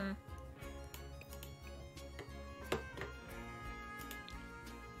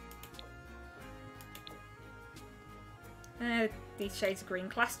 These shades of green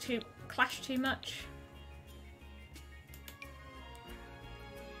clash too much.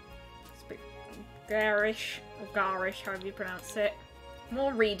 It's a bit garish, or garish, however you pronounce it.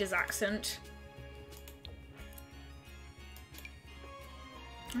 More reader's accent.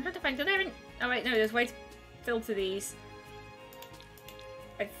 I'm trying to find, oh wait, no, there's a way to filter these.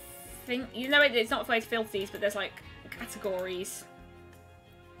 I think, you know, it's not a way to filter these, but there's like categories.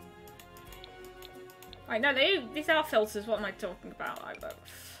 Right, no, these are filters. What am I talking about?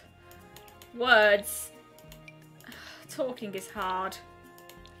 Words. Talking is hard.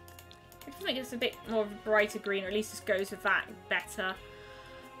 I think it's a bit more of a brighter green, or at least this goes with that better.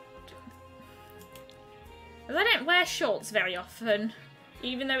 Because I don't wear shorts very often.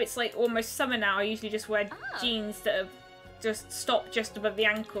 Even though it's like almost summer now, I usually just wear jeans that have just stopped just above the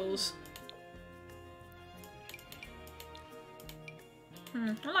ankles.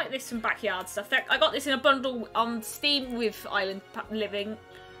 I like this from Backyard Stuff. I got this in a bundle on Steam with Island Living.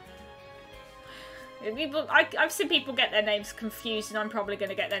 I've seen people get their names confused, and I'm probably going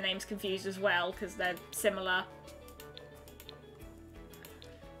to get their names confused as well, because they're similar.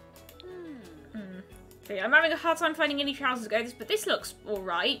 Okay, I'm having a hard time finding any trousers that go this, but this looks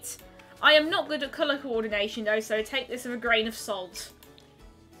alright. I am not good at colour coordination though, so take this with a grain of salt.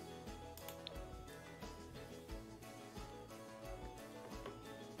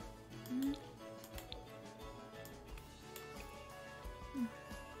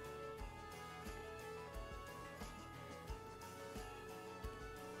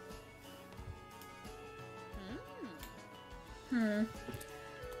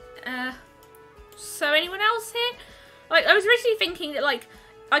 So anyone else here? Like, I was originally thinking that, like,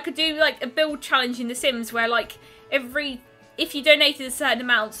 I could do, like, a build challenge in The Sims where, like, if you donated a certain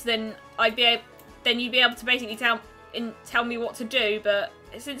amount, then you'd be able to basically tell me what to do, but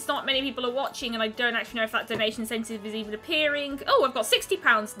since not many people are watching and I don't actually know if that donation incentive is even appearing. Oh, I've got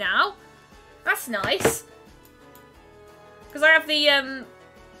 £60 now. That's nice. Because I have the,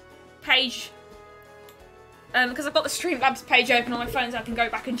 page... because I've got the Streamlabs page open on my phone, so I can go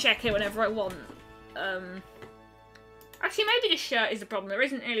back and check it whenever I want. Actually, maybe this shirt is the problem. There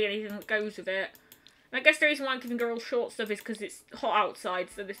isn't really anything that goes with it. And I guess the reason why I'm giving her all short stuff is because it's hot outside,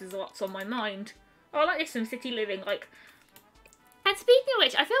 so this is what's on my mind. Oh, I like this from City Living, like... And speaking of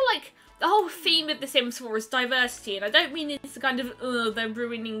which, I feel like the whole theme of The Sims 4 is diversity, and I don't mean it's the kind of, they're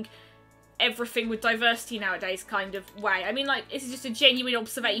ruining everything with diversity nowadays kind of way. I mean, like, it's just a genuine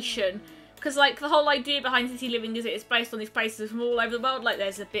observation. Because, like, the whole idea behind City Living is it's based on these places from all over the world. Like,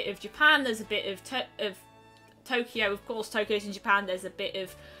 there's a bit of Japan, there's a bit of Tokyo, of course, Tokyo's in Japan, there's a bit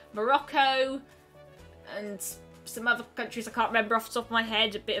of Morocco, and some other countries I can't remember off the top of my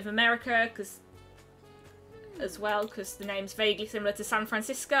head, a bit of America, as well, because the name's vaguely similar to San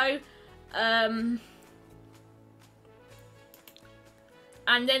Francisco. And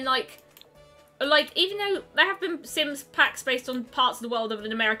then, like, even though there have been Sims packs based on parts of the world other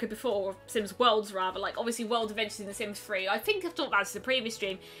than America before, or Sims worlds rather, like obviously World Adventures in The Sims 3, I think I've talked about this in the previous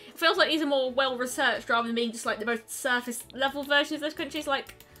stream, it feels like these are more well-researched rather than being just like the most surface level version of those countries.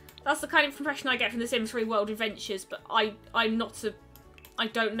 Like, that's the kind of impression I get from The Sims 3 World Adventures, but I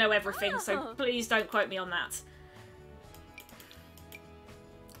don't know everything, so please don't quote me on that.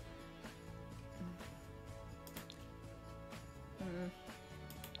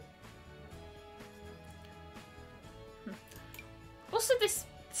 Also, this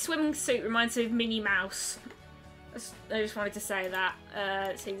swimming suit reminds me of Minnie Mouse. I just wanted to say that.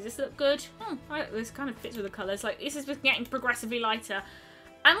 Let's see, does this look good? This kind of fits with the colours. Like, this is getting progressively lighter.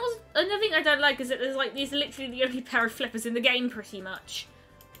 And also, another thing I don't like is that there's like, these are literally the only pair of flippers in the game, pretty much.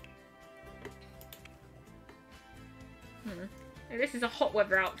 This is a hot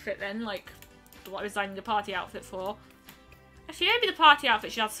weather outfit then, like what I was designing the party outfit for. Actually, maybe the party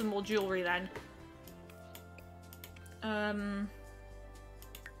outfit should have some more jewellery then. Oh,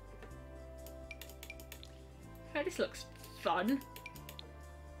 this looks fun.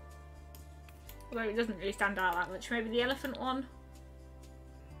 Although it doesn't really stand out that much. Maybe the elephant one?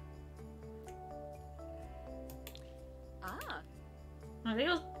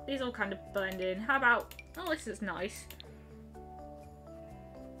 Oh, these all kind of blend in. How about... Oh, this is nice.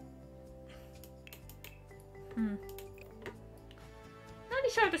 Not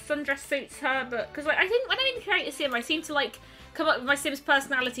really sure if the sundress suits her, but... Because, like, I think when I'm in Creator Sim, I seem to, like, come up with my Sims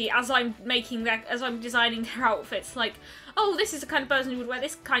personality as I'm designing their outfits. Like, oh, this is the kind of person who would wear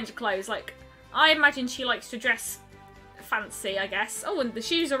this kind of clothes. Like, I imagine she likes to dress fancy, I guess. Oh, and the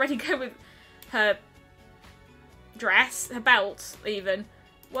shoes already go with her dress, her belt, even.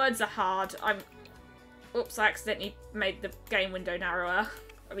 Words are hard. Oops, I accidentally made the game window narrower.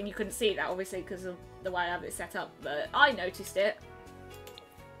 I mean, you couldn't see that, obviously, because of the way I have it set up, but I noticed it.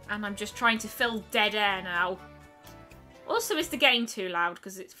 And I'm just trying to fill dead air now. Also, is the game too loud?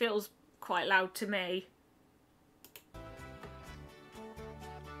 Because it feels quite loud to me.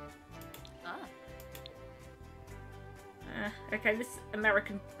 Okay, this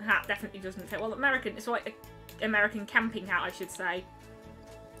American hat definitely doesn't fit. Well, it's like American camping hat, I should say.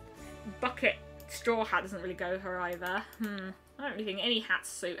 Bucket straw hat doesn't really go with her either. I don't really think any hats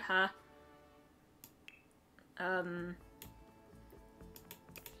suit her.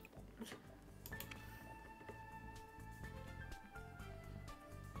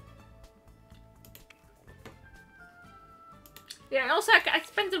 Yeah, also I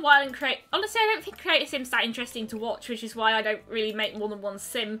spent a while in honestly, I don't think Create a Sim's that interesting to watch, which is why I don't really make more than one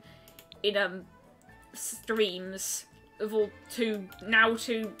sim in streams of all two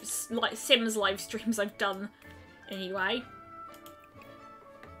like Sims live streams I've done anyway.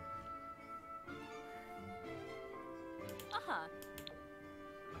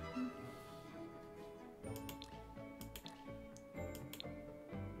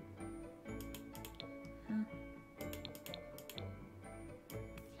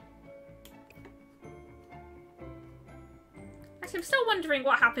 I'm still wondering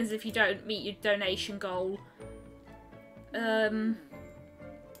what happens if you don't meet your donation goal. Does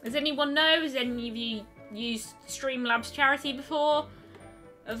anyone know? Has any of you used Streamlabs charity before?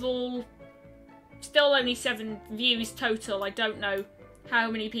 Of all, still only 7 views total. I don't know how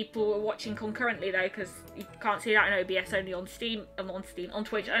many people are watching concurrently though, because you can't see that in OBS, only on Steam. On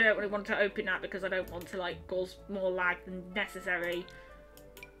Twitch. I don't really want to open that because I don't want to like cause more lag than necessary.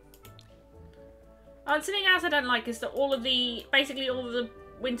 And something else I don't like is that basically all of the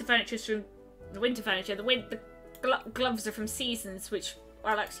winter furniture from the gloves are from Seasons, which,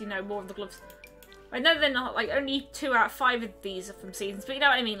 well, actually no, more of the gloves. I know they're not, like, only 2 out of 5 of these are from Seasons, but you know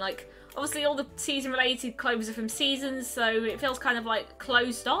what I mean, like, obviously all the season-related clothes are from Seasons, so it feels kind of, like,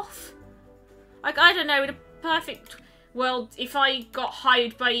 closed off. Like, I don't know, in a perfect world, if I got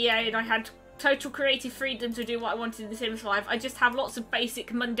hired by EA and I had total creative freedom to do what I wanted in The Sims 5, I'd just have lots of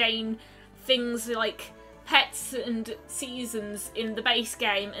basic, mundane things like pets and seasons in the base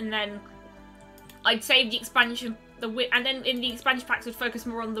game, and then I'd save the expansion, and then in the expansion packs would focus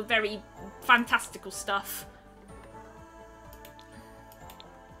more on the very fantastical stuff.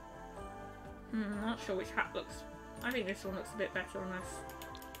 Not sure which hat looks. I think this one looks a bit better,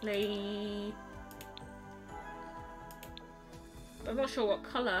 honestly. I'm not sure what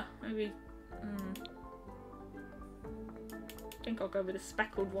colour. Maybe. I think I'll go with a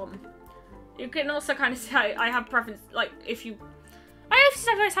speckled one. You can also kind of see I have preference, like, if you... I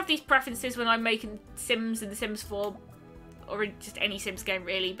sometimes have these preferences when I'm making Sims in The Sims 4, or in just any Sims game,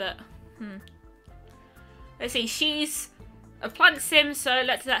 really, but... Let's see, she's a plant sim, so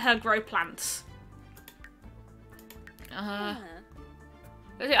let's let her grow plants. I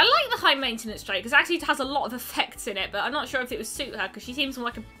like the high maintenance trait, because actually it has a lot of effects in it, but I'm not sure if it would suit her, because she seems more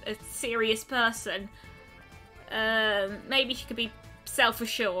like a serious person. Maybe she could be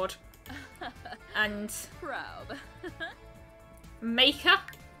self-assured. And Proud. Maker.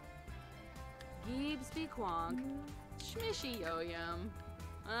 Gibbs be quonk. Shmishy yo yum.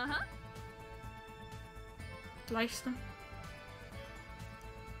 Lifestyle.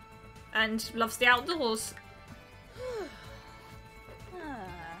 And loves the outdoors.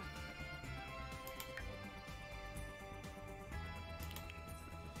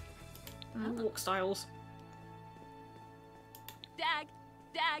 Walk styles. Dag.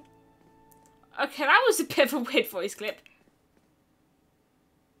 Dag. Okay, that was a bit of a weird voice clip.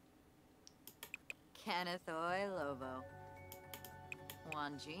 Kenneth Oi Lobo.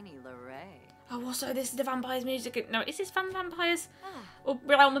 Wangini Lorray. Oh, also, this is the Vampires music. No, is this Vampires? Or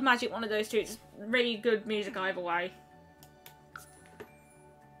Realm of Magic, one of those two. It's really good music either way.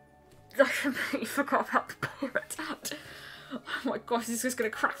 I completely forgot about the pirate hat. Oh my gosh, this is just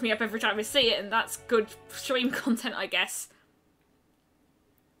going to crack me up every time I see it, and that's good stream content, I guess.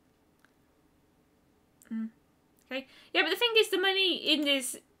 Okay. Yeah, but the thing is, the money in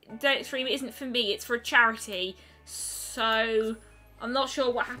this stream isn't for me, it's for a charity. So, I'm not sure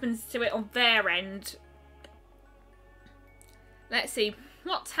what happens to it on their end. Let's see.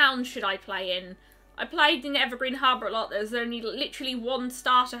 What town should I play in? I played in Evergreen Harbour a lot. There's only literally one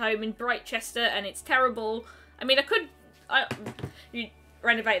starter home in Brightchester, and it's terrible. I mean, I could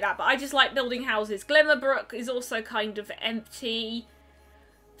renovate that, but I just like building houses. Glimmerbrook is also kind of empty.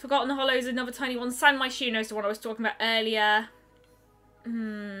 Forgotten Hollow is another tiny one. San Myshuno is the one I was talking about earlier.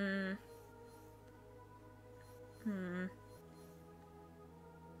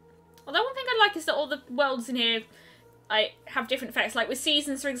 Although one thing I like is that all the worlds in here have different effects. Like with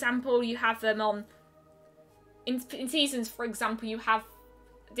seasons, for example, you have them on... In seasons, for example, you have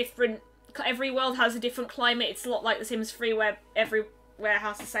different... Every world has a different climate. It's a lot like The Sims 3 where everywhere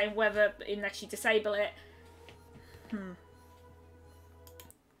has the same weather unless you disable it. I'm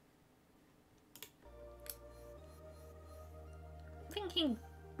thinking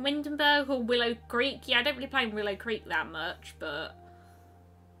Windenburg or Willow Creek. Yeah, I don't really play Willow Creek that much, but...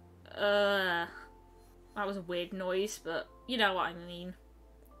 that was a weird noise, but you know what I mean.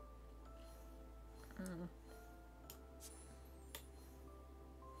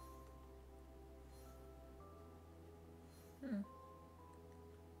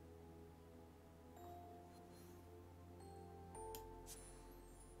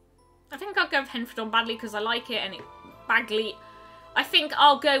 I think I'll go with Henford on Bagley because I like it, and Bagley... I think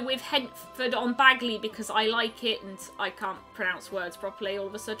I'll go with Henford on Bagley because I like it and I can't pronounce words properly all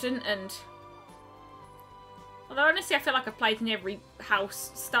of a sudden, and... Although honestly I feel like I've played in every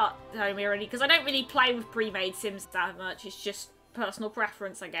house start home already because I don't really play with pre-made Sims that much, it's just personal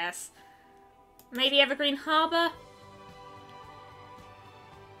preference I guess. Maybe Evergreen Harbour?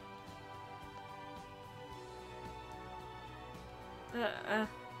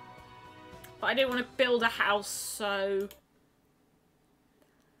 But I do want to build a house, so...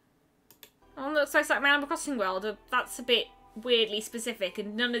 Oh, looks like Animal Crossing World. That's a bit weirdly specific,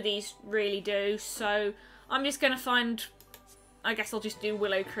 and none of these really do, so I'm just going to find... I guess I'll just do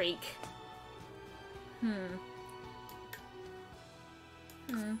Willow Creek.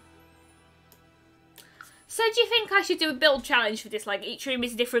 So do you think I should do a build challenge for this? Like, each room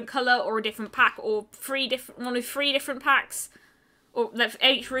is a different colour, or a different pack, or one of three different packs? Or that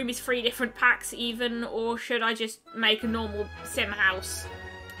each room is 3 different packs even, or should I just make a normal sim house?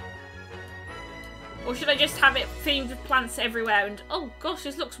 Or should I just have it themed with plants everywhere and... Oh gosh,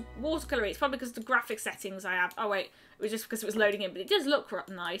 this looks watercolory. It's probably because of the graphic settings I have. Oh wait, it was just because it was loading in, but it does look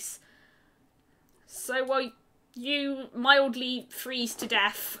nice. So, well, you mildly freeze to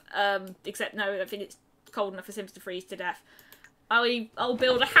death. Except no, I don't think it's cold enough for Sims to freeze to death. I'll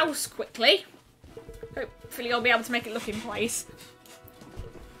build a house quickly. Hopefully I'll be able to make it look in place.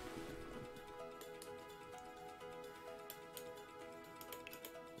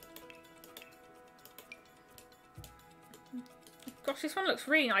 Gosh, this one looks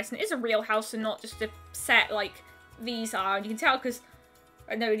really nice, and it is a real house and not just a set like these are. And you can tell because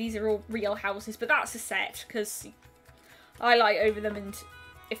I know these are all real houses, but that's a set because I light over them, and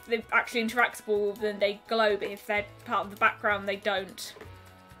if they're actually interactable, then they glow, but if they're part of the background, they don't.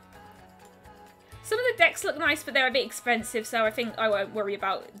 Some of the decks look nice, but they're a bit expensive, so I think I won't worry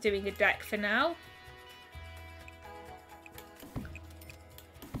about doing a deck for now.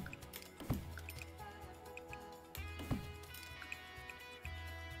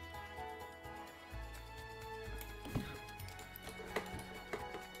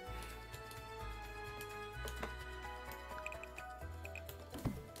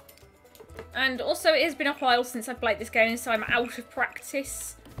 And also, it has been a while since I've played this game, so I'm out of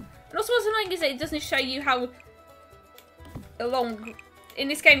practice. And also what's annoying is that it doesn't show you how long... In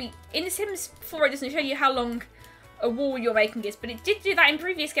this game, in The Sims 4, it doesn't show you how long a wall you're making is, but it did do that in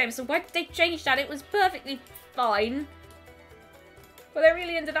previous games, so why did they change that? It was perfectly fine. But they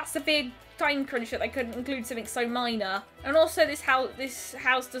really ended... That's a big time crunch that they couldn't include something so minor. And also, this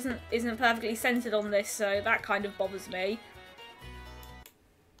house isn't perfectly centered on this, so that kind of bothers me.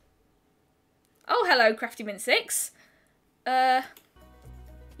 Oh, hello, Crafty Mint 6.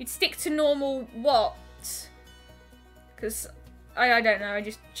 You'd stick to normal what? Because I don't know, I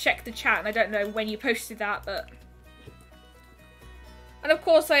just checked the chat and I don't know when you posted that, but... And of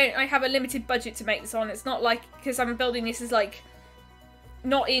course I have a limited budget to make this on. It's not like, because I'm building this as like,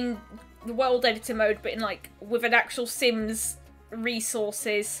 not in the world editor mode, but in like, with an actual Sims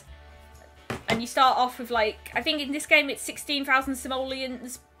resources. And you start off with like, I think in this game it's 16,000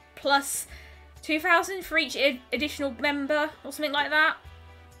 simoleons plus 2,000 for each additional member, or something like that.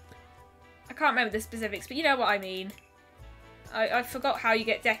 I can't remember the specifics, but you know what I mean. I forgot how you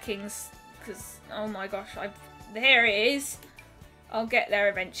get deckings, because, oh my gosh, here it is. I'll get there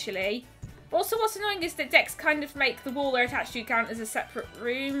eventually. Also, what's annoying is that decks kind of make the wall they're attached to count as a separate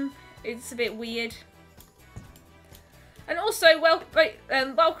room. It's a bit weird. And also,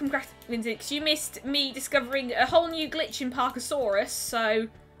 welcome, Graphic. You missed me discovering a whole new glitch in Parkasaurus, so...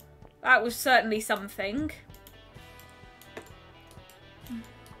 That was certainly something.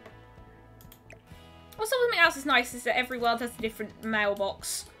 Also, something else that's nice is that every world has a different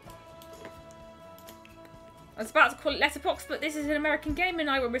mailbox. I was about to call it letterbox, but this is an American game and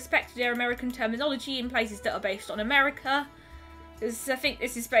I will respect their American terminology in places that are based on America. Because I think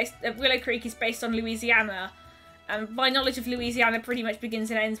this is based, Willow Creek is based on Louisiana, and my knowledge of Louisiana pretty much begins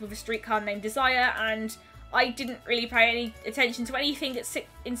and ends with a streetcar named Desire, and I didn't really pay any attention to anything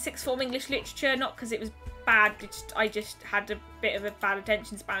in sixth form English literature, not because it was bad, I just had a bit of a bad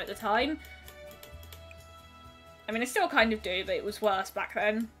attention span at the time. I mean, I still kind of do, but it was worse back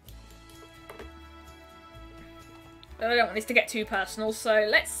then. But I don't want this to get too personal, so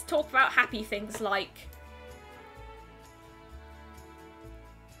let's talk about happy things like...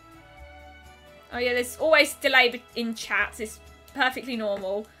 Oh yeah, there's always delay in chats. It's perfectly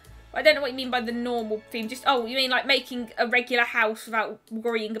normal. I don't know what you mean by the normal theme. Just, oh, you mean like making a regular house without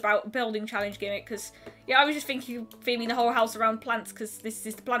worrying about a building challenge gimmick? Because, yeah, I was just thinking of theming the whole house around plants because this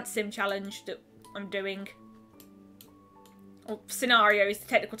is the plant sim challenge that I'm doing. Or scenario is the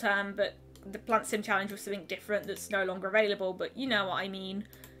technical term, but the plant sim challenge was something different that's no longer available, but you know what I mean.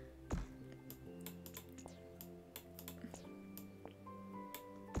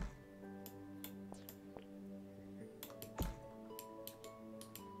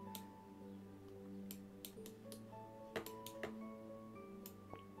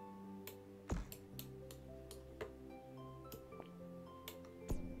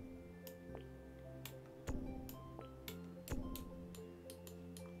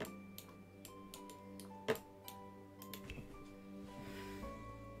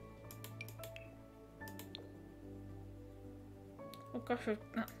 Oh gosh,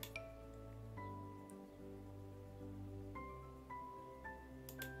 no.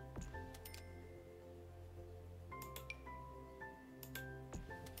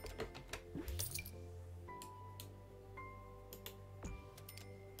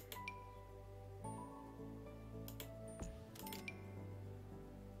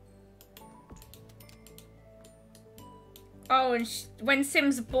 Oh, and when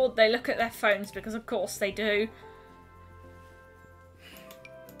Sims are bored, they look at their phones, because of course they do.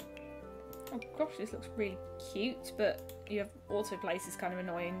 Oh gosh, this looks really cute, but you have autoplace is kind of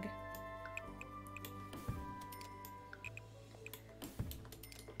annoying.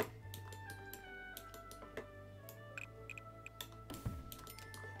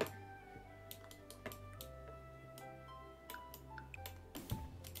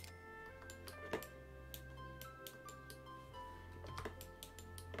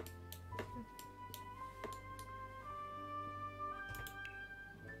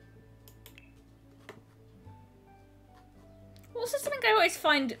 Also, something I always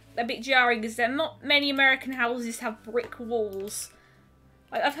find a bit jarring is that not many American houses have brick walls.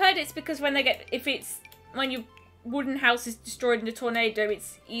 I've heard it's because when when your wooden house is destroyed in a tornado,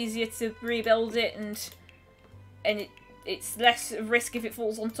 it's easier to rebuild it and it's less risk if it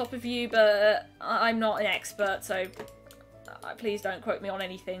falls on top of you, but I'm not an expert, so please don't quote me on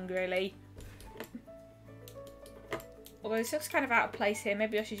anything, really. Although this looks kind of out of place here,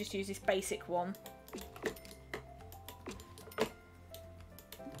 maybe I should just use this basic one.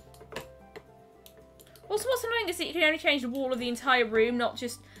 Also, what's annoying is that you can only change the wall of the entire room, not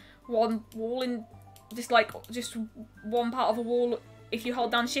just one wall in, just one part of a wall if you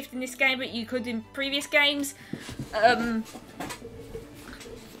hold down shift in this game, but you could in previous games. But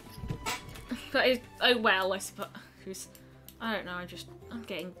oh well, I suppose. I don't know, I'm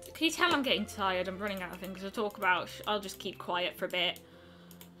getting, can you tell I'm getting tired? I'm running out of things to talk about. I'll just keep quiet for a bit.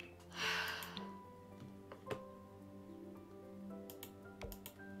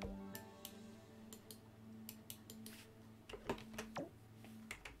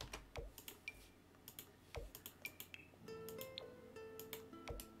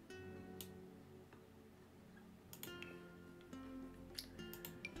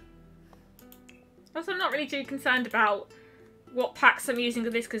 Also, I'm not really too concerned about what packs I'm using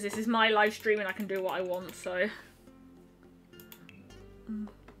for this because this is my live stream and I can do what I want, so.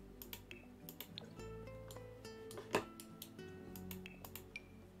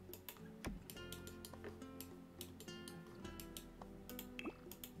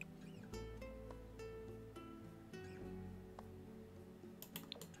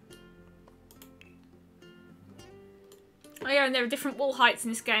 Oh yeah, and there are different wall heights in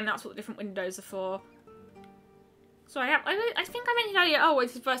this game. That's what the different windows are for. Sorry, I think I mentioned earlier, oh,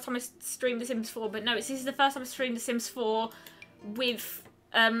 it's the first time I streamed The Sims 4, but no, this is the first time I streamed The Sims 4 with,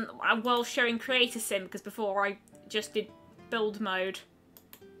 while showing Creator Sim, because before I just did build mode.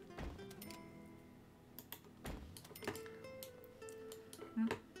 I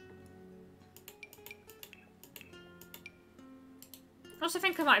also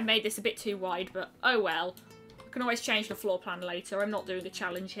think I might have made this a bit too wide, but oh well. I can always change the floor plan later. I'm not doing a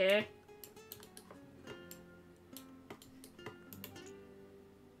challenge here.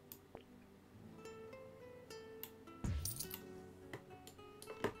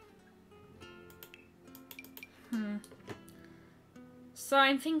 So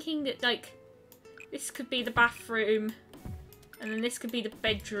I'm thinking that, like, this could be the bathroom, and then this could be the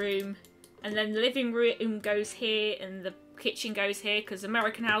bedroom, and then the living room goes here, and the kitchen goes here, because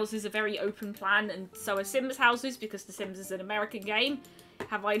American houses are very open plan, and so are Sims houses, because The Sims is an American game.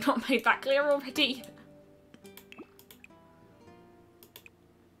 Have I not made that clear already?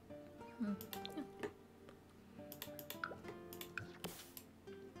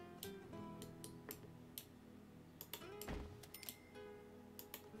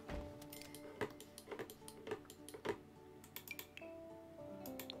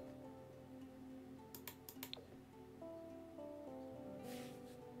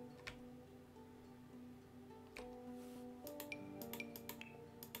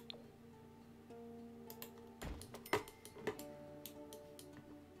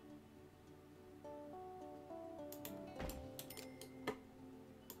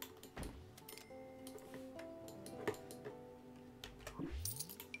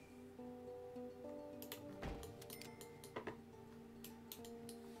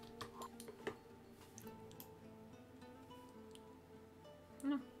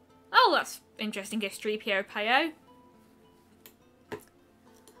 Oh, that's interesting history, Pio Payo.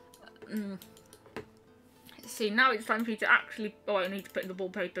 Let's see, now it's time for you to actually... Oh, I need to put in the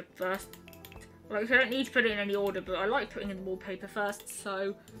wallpaper first. Like, I don't need to put it in any order, but I like putting in the wallpaper first,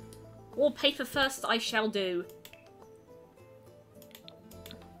 so... Wallpaper first I shall do.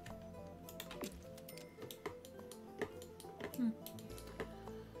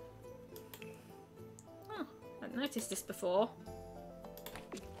 Oh, I haven't noticed this before.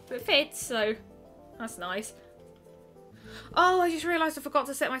 But it fits, so that's nice. Oh, I just realised I forgot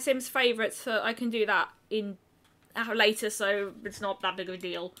to set my Sims favourites, so I can do that in later, so it's not that big of a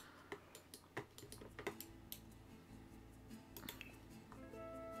deal.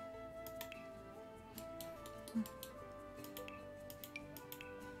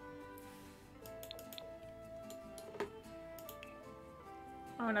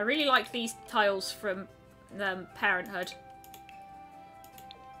 Oh, and I really like these tiles from Parenthood.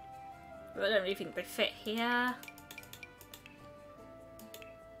 But I don't really think they fit here.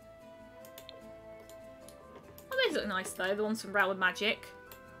 Oh, these look nice though, the ones from Realm of Magic.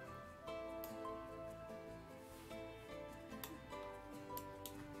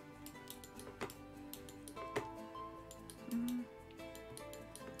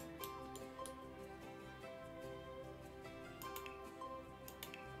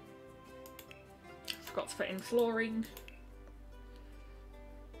 Forgot to put in flooring.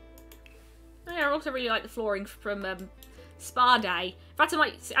 I also really like the flooring from Spa Day. In fact, I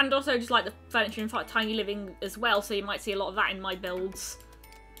might, and also just like the furniture in Tiny Living as well, so you might see a lot of that in my builds.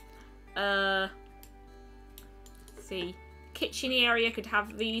 Let's see. Kitchen area could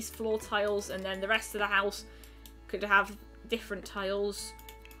have these floor tiles, and then the rest of the house could have different tiles.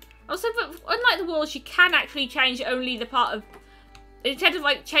 Also, but unlike the walls, you can actually change only the part of... Instead of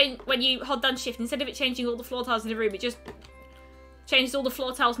like change when you hold down shift, instead of it changing all the floor tiles in the room, it just changes all the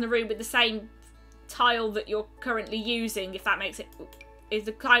floor tiles in the room with the same tile that you're currently using, if that makes it... Is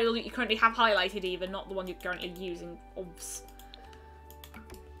the tile that you currently have highlighted even, not the one you're currently using. Oops.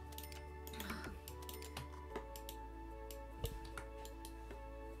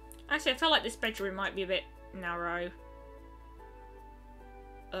 Actually, I feel like this bedroom might be a bit narrow.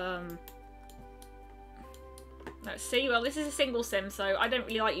 Let's see. Well, this is a single sim, so I don't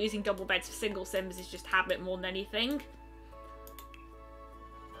really like using double beds for single sims. It's just habit more than anything.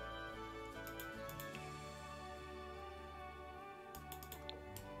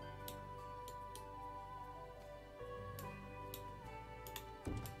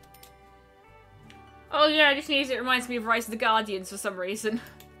 Oh yeah, I just need it. It reminds me of Rise of the Guardians for some reason.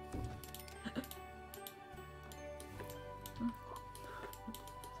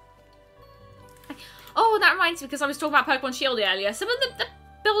 Oh, that reminds me, because I was talking about Pokemon Shield earlier. Some of the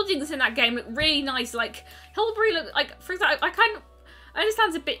buildings in that game look really nice. Like, Hillbury look like, for example, I understand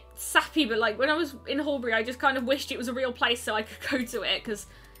it's a bit sappy, but like, when I was in Hillbury, I just kind of wished it was a real place so I could go to it, because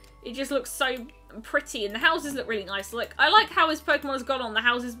it just looks so pretty, and the houses look really nice. Like, I like how as Pokemon has gone on, the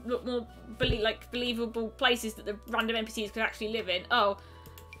houses look more believable places that the random NPCs could actually live in. Oh,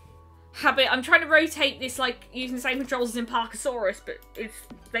 habit. I'm trying to rotate this, like, using the same controls as in Parkasaurus, but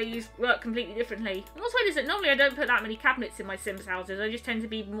they work completely differently. And also, is that normally I don't put that many cabinets in my Sims houses. I just tend to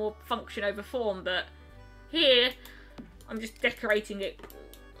be more function over form, but here I'm just decorating it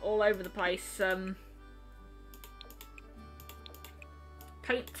all over the place.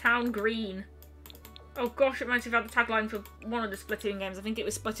 Paint Town Green. Oh gosh, it reminds me of the tagline for one of the Splatoon games. I think it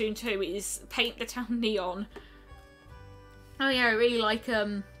was Splatoon 2. It is Paint the Town Neon. Oh yeah, I really like,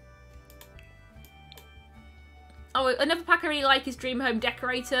 Oh Oh, another pack I really like is Dream Home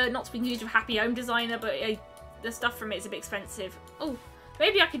Decorator. Not to be confused with Happy Home Designer, but the stuff from it is a bit expensive. Oh,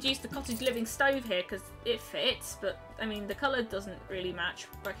 maybe I could use the Cottage Living Stove here because it fits, but I mean the colour doesn't really match.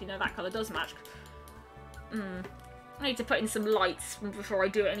 Actually, no, that colour does match. I need to put in some lights before I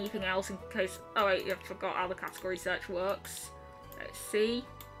do anything else in case... Oh wait, I forgot how the category search works. Let's see.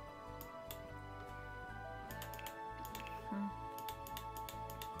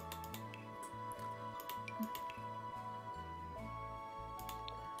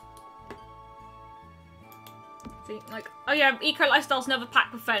 See, like, oh yeah, Eco Lifestyle's another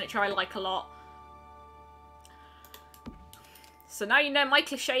pack with furniture I like a lot. So now you know my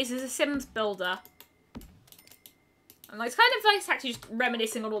cliches as a Sims builder. And like, it's kind of nice actually just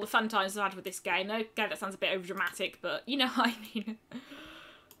reminiscing on all the fun times I've had with this game. Okay, that sounds a bit overdramatic, but you know what I mean.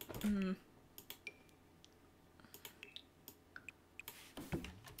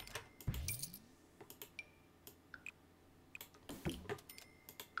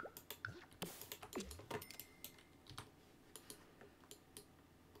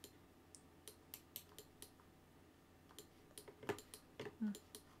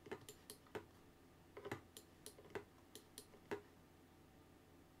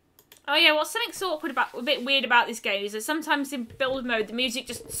 Oh yeah, what's something a bit weird about this game is that sometimes in build mode the music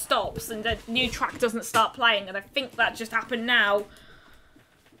just stops and the new track doesn't start playing, and I think that just happened now.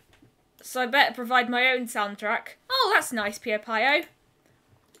 So I better provide my own soundtrack. Oh, that's nice, Pio Pio.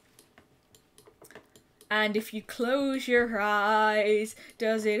 And if you close your eyes,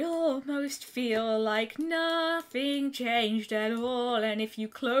 does it almost feel like nothing changed at all? And if you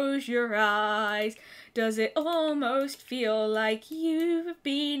close your eyes, does it almost feel like you've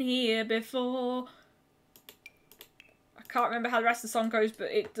been here before? I can't remember how the rest of the song goes, but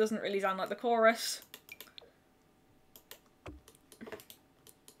it doesn't really sound like the chorus.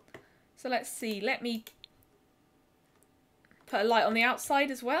 So let's see, let me put a light on the outside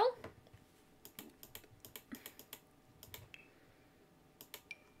as well.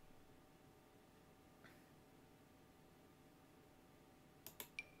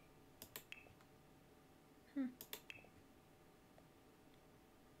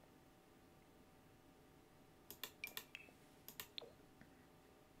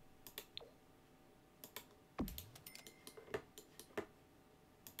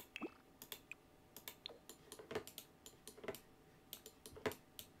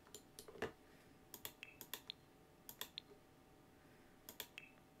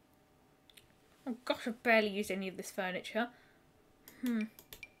 Oh gosh, I've barely used any of this furniture. From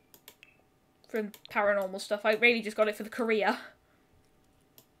paranormal stuff. I really just got it for the career.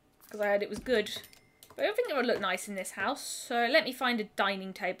 Because I heard it was good. But I don't think it would look nice in this house. So let me find a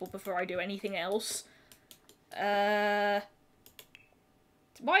dining table before I do anything else. Why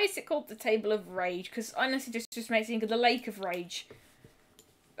is it called the Table of Rage? Because honestly just makes me think of the Lake of Rage.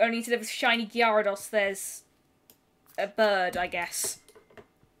 Only instead of a shiny Gyarados, there's a bird, I guess.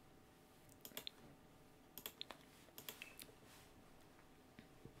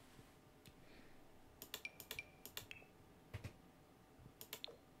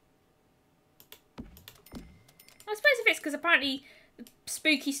 I suppose if it's because apparently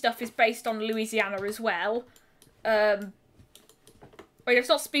spooky stuff is based on Louisiana as well. Well, if it's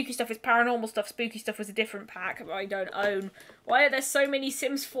not spooky stuff, it's paranormal stuff. Spooky stuff was a different pack that I don't own. Why are there so many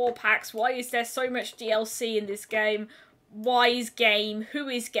Sims 4 packs? Why is there so much DLC in this game? Why is game? Who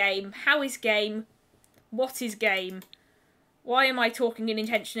is game? How is game? What is game? Why am I talking in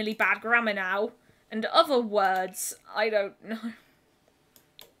intentionally bad grammar now? And other words, I don't know.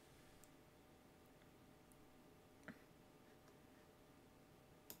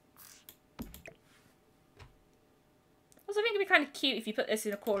 Also, I think it'd be kind of cute if you put this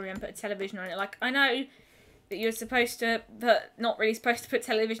in a corner and put a television on it. Like, I know that you're supposed to, but not really supposed to put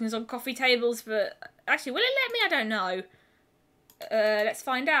televisions on coffee tables, but actually, will it let me? I don't know. Let's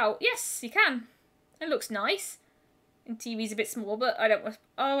find out. Yes, you can. It looks nice. And TV's a bit small, but I don't...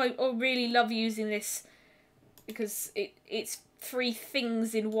 Oh, I really love using this because it's 3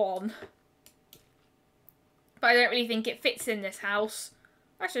 things in one. But I don't really think it fits in this house.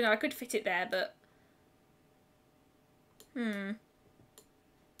 Actually, no, I could fit it there, but... No,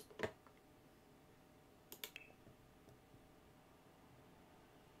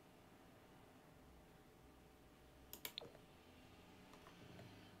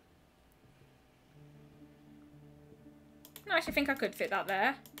 I actually think I could fit that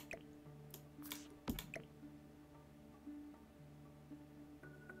there.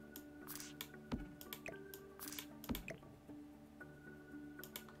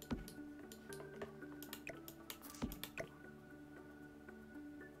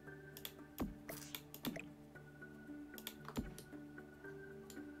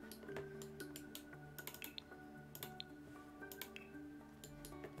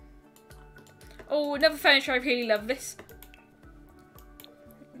 Oh, another furniture I really love. This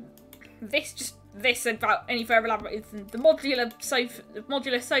about any further elaboration. The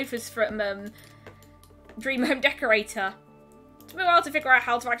modular sofas from Dream Home Decorator. It took me a while to figure out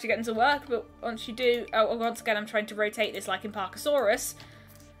how to actually get them to work, but once you do, once again I'm trying to rotate this like in Parkasaurus.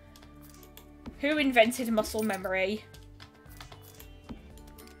 Who invented muscle memory?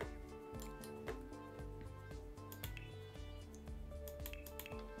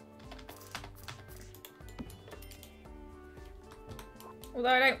 Although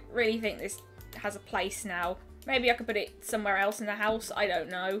I don't really think this has a place now. Maybe I could put it somewhere else in the house. I don't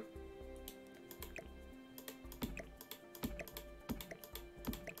know.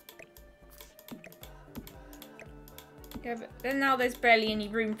 Yeah, but then now there's barely any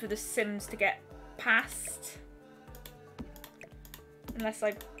room for the Sims to get past. Unless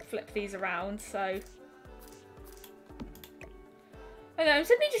I flip these around, so... I know, I'm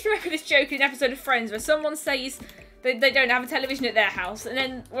suddenly just remembering this joke in an episode of Friends where someone says they don't have a television at their house, and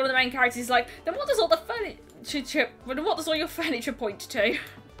then one of the main characters is like, then what does all the furniture, what does all your furniture point to?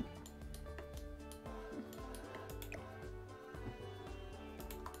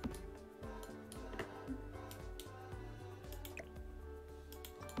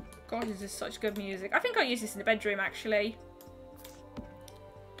 God, this is such good music. I think I'll use this in the bedroom, actually.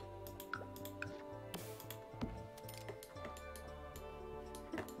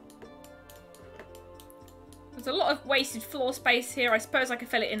 There's a lot of wasted floor space here. I suppose I can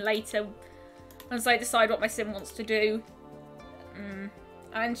fill it in later once I decide what my sim wants to do.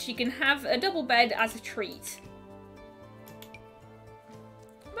 And she can have a double bed as a treat.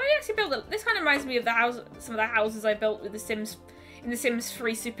 But I actually built this kind of reminds me of the house, some of the houses I built with the Sims in the Sims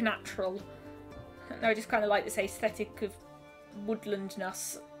 3 Supernatural. And I just kind of like this aesthetic of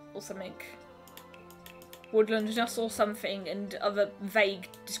woodlandness or something. Woodlandness or something, and other vague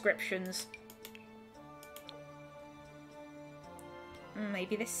descriptions.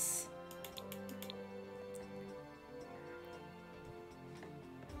 Maybe this.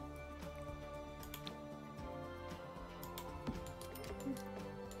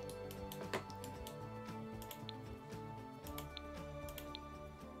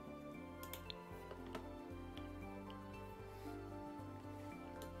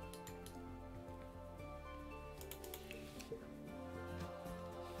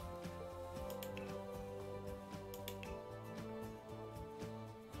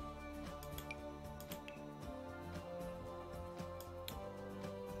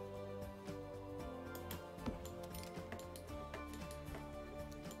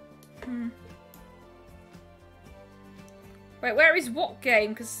 Wait, where is what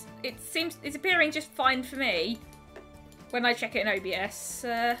game? Because it's appearing just fine for me when I check it in OBS.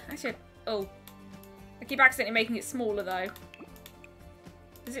 Actually, oh, I keep accidentally making it smaller though.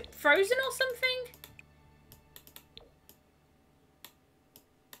 Is it frozen or something?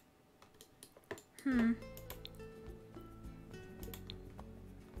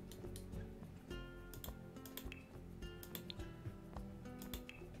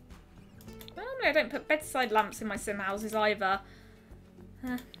 Normally I don't put bedside lamps in my sim houses either.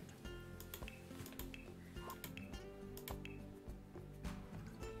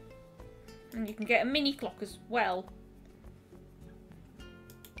 And you can get a mini clock as well.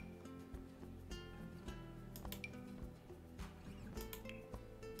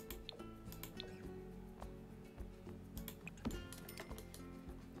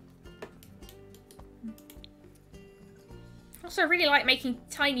 Also, I really like making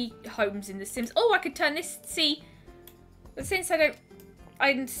tiny homes in The Sims. Oh, I could turn this. See, but since I don't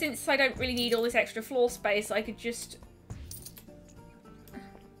really need all this extra floor space, I could just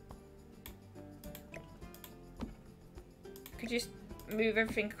move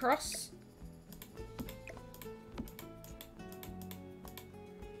everything across.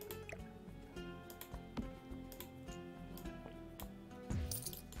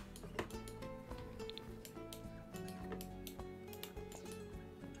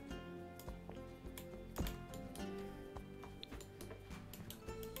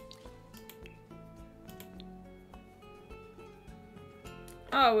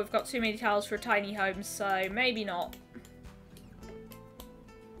 Oh, we've got too many tiles for a tiny home, so maybe not.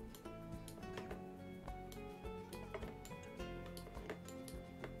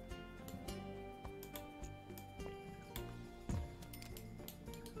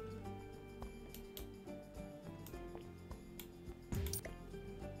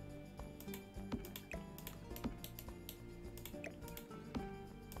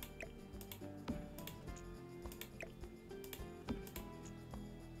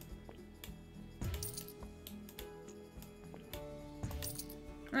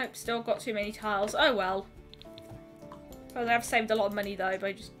 Nope, still got too many tiles. Oh well. Well, I've saved a lot of money though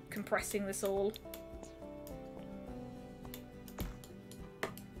by just compressing this all.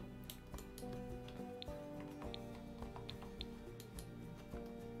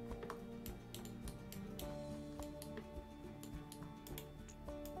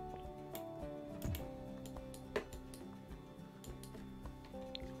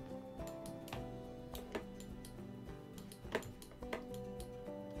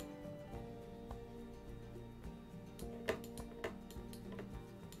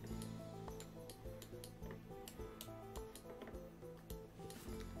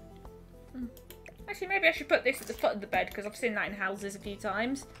 Actually, maybe I should put this at the foot of the bed, because I've seen that in houses a few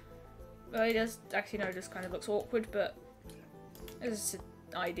times. Well, it does, actually no, it just kind of looks awkward, but it's an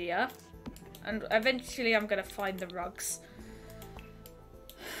idea. And eventually I'm going to find the rugs.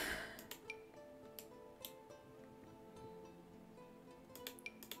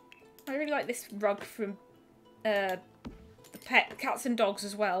 I really like this rug from the pet cats and dogs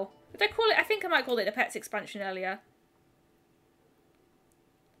as well. Did I call it? I think I might call it the pets expansion earlier.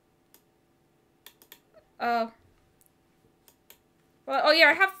 Oh. Well, oh yeah,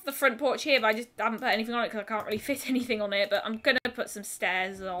 I have the front porch here, but I just haven't put anything on it because I can't really fit anything on it. But I'm going to put some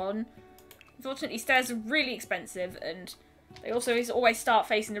stairs on. Unfortunately, stairs are really expensive, and they also always start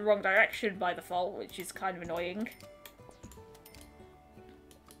facing the wrong direction by default, which is kind of annoying.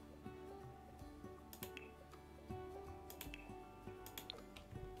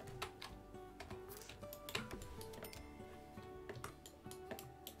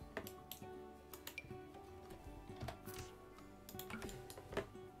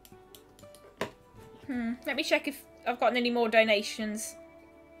 Let me check if I've gotten any more donations.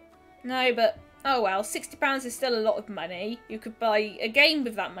 No, but oh well, £60 is still a lot of money. You could buy a game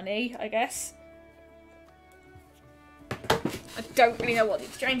with that money, I guess. I don't really know what the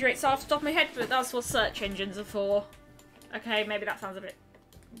exchange rates are off the top of my head, but that's what search engines are for. Okay, maybe that sounds a bit...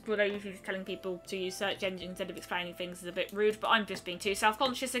 What I usually just telling people to use search engines instead of explaining things is a bit rude, but I'm just being too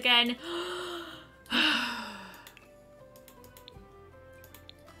self-conscious again.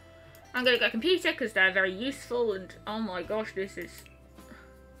 I'm going to get a computer because they're very useful, and oh my gosh, this is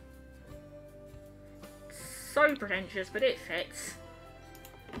so pretentious, but it fits.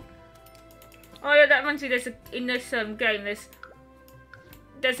 Oh yeah, that reminds me, in this game,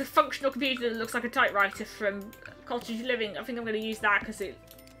 there's a functional computer that looks like a typewriter from Cottage Living. I think I'm going to use that because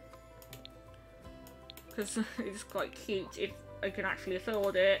it's quite cute if I can actually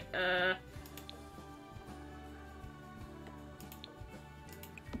afford it.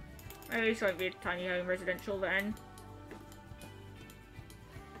 Maybe this won't be a tiny home residential then.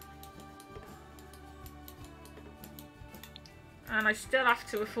 And I still have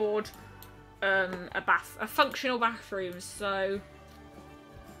to afford a functional bathroom, so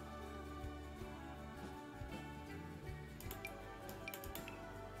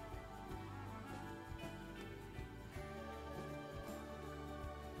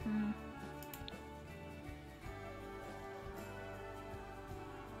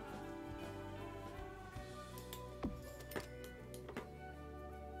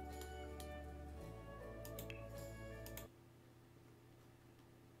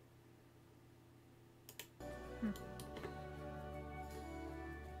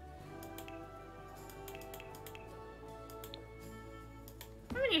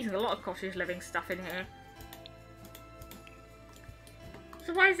I'm using a lot of Cottage Living stuff in here.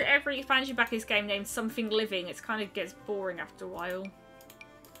 So why is it every expansion pack is game named Something Living? It kind of gets boring after a while.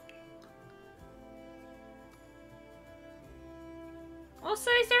 Also,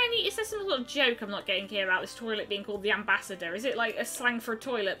 is there some sort of joke I'm not getting here about this toilet being called the Ambassador? Is it like a slang for a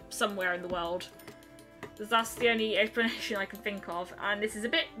toilet somewhere in the world? Because that's the only explanation I can think of. And this is a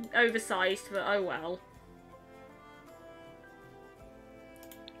bit oversized, but oh well.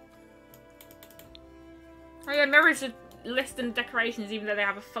 Oh yeah, mirrors are less than decorations even though they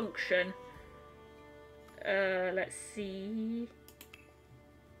have a function. Let's see.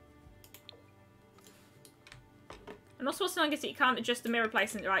 And also what's annoying is that you can't adjust the mirror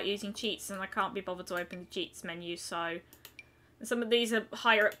placement right using cheats, and I can't be bothered to open the cheats menu, so... And some of these are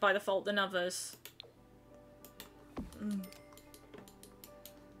higher up by default than others.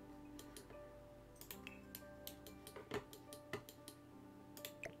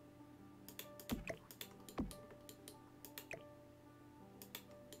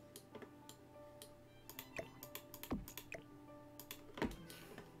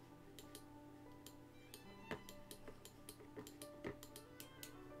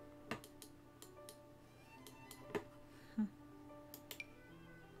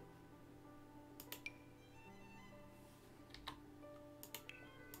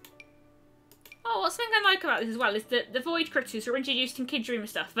 Oh, what's something I like about this as well is that the void critters are introduced in Kids Room and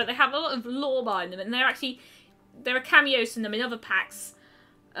stuff, but they have a lot of lore behind them, and there are cameos in them in other packs.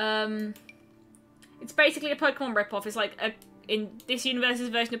 It's basically a Pokemon ripoff. It's like in this universe's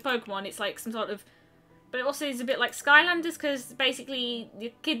version of Pokemon, it's like some sort of, but it also is a bit like Skylanders, because basically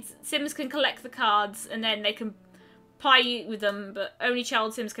the Sims can collect the cards and then they can play with them, but only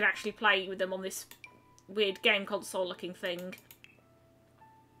child Sims can actually play with them on this weird game console looking thing.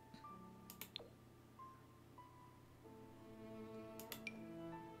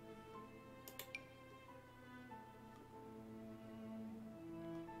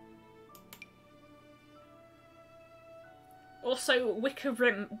 Also, Wicker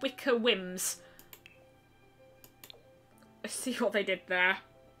Whims. Let's see what they did there.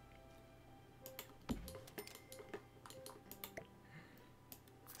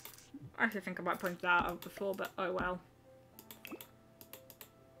 I actually think I might point that out before, but oh well.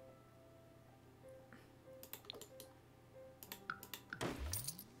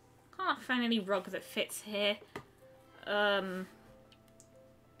 Can't find any rug that fits here.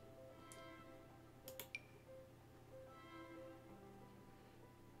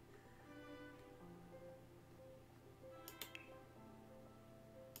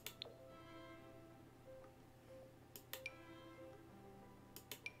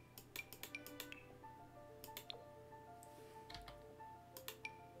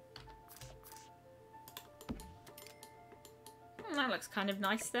 That looks kind of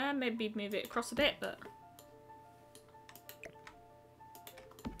nice there. Maybe move it across a bit, but...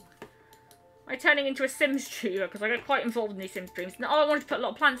 I'm turning into a Sims tuber because I get quite involved in these Sims streams. Oh, I wanted to put a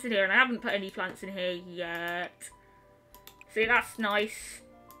lot of plants in here and I haven't put any plants in here yet. See, that's nice.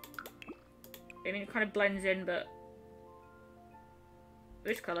 I mean, it kind of blends in, but...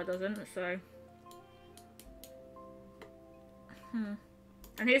 this colour doesn't, so... And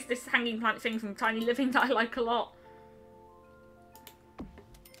here's this hanging plant thing from Tiny Living that I like a lot.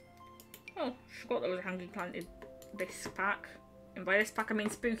 Oh, I forgot there was a hanging plant in this pack. And by this pack I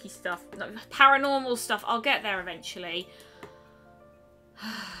mean spooky stuff. No, paranormal stuff. I'll get there eventually.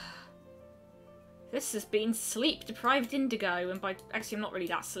 This has been sleep-deprived indigo. And by... actually, I'm not really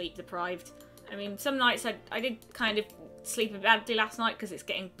that sleep-deprived. I mean, some nights I did kind of sleep badly last night because it's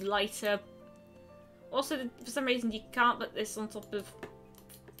getting lighter. Also, for some reason, you can't put this on top of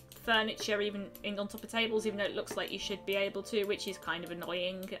furniture, even on top of tables, even though it looks like you should be able to, which is kind of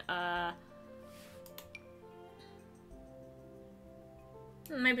annoying.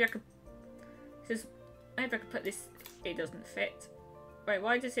 Maybe I could... maybe I could put this... it doesn't fit. Wait,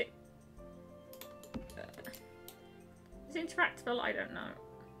 why does it... is it interactable? I don't know.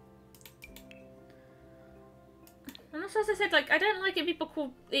 And also, as I said, like, I don't like it people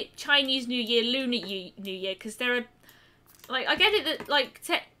call it Chinese New Year, Lunar New Year, because there are... like, I get it that, like,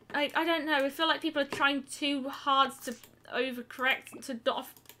 I don't know, I feel like people are trying too hard to overcorrect, to not...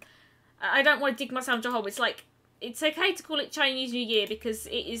 I don't want to dig myself into a hole. It's like, it's okay to call it Chinese New Year because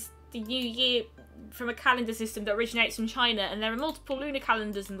it is the new year from a calendar system that originates from China, and there are multiple lunar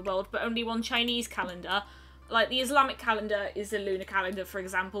calendars in the world, but only one Chinese calendar. Like, the Islamic calendar is a lunar calendar, for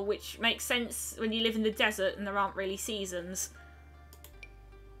example, which makes sense when you live in the desert and there aren't really seasons.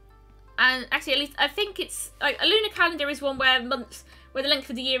 And actually, at least, I think it's, like, a lunar calendar is one where where the length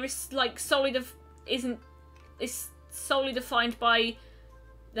of the year is, like, solely defined by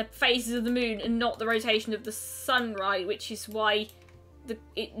the phases of the moon and not the rotation of the sun, right? Which is why the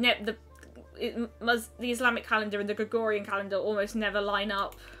Islamic calendar and the Gregorian calendar almost never line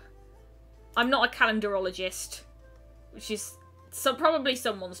up. I'm not a calendarologist, which is probably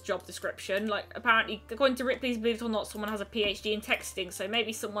someone's job description. Like, apparently, according to Ripley's Believe It or Not, someone has a PhD in texting, so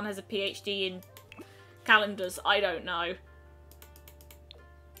maybe someone has a PhD in calendars. I don't know.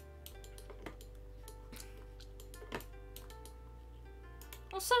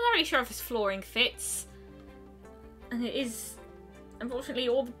 Also, I'm not really sure if this flooring fits. And it is, unfortunately,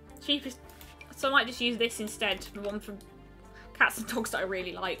 all the cheapest. So I might just use this instead, the one from Cats and Dogs that I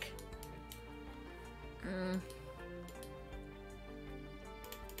really like. Hey,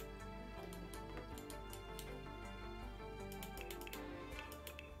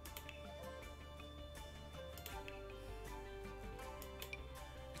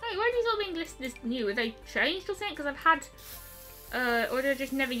 why are these all being listed as new? Have they changed or something? Because I've had... or did I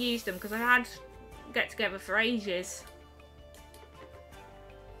just never use them? Because I had Get Together for ages.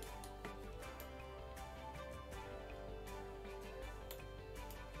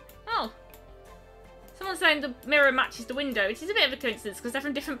 Oh. Someone's saying the mirror matches the window, which is a bit of a coincidence because they're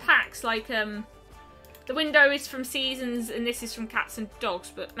from different packs. Like, the window is from Seasons and this is from Cats and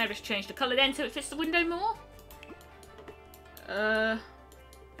Dogs, but maybe I should change the colour then so it fits the window more.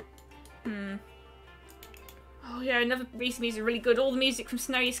 Oh yeah, another piece of music really good. All the music from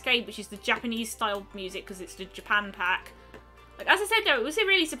Snowy Escape, which is the Japanese style music because it's the Japan pack. Like, as I said though, it was a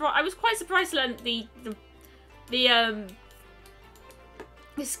really surprise. I was quite surprised to learn the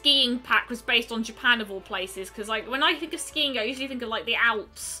skiing pack was based on Japan of all places. Because like when I think of skiing, I usually think of like the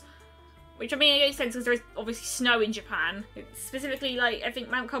Alps, which I mean it makes sense because there is obviously snow in Japan. It's specifically, like I think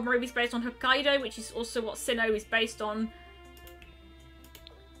Mount Komorebi is based on Hokkaido, which is also what Sinnoh is based on.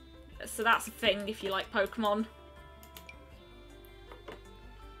 So that's a thing if you like Pokemon.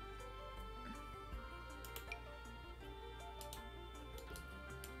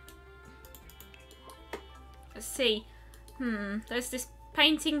 Let's see. There's this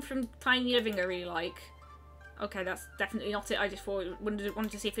painting from Tiny Living I really like. Okay, that's definitely not it. I just wanted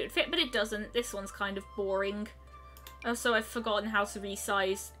to see if it would fit, but it doesn't. This one's kind of boring. Also, I've forgotten how to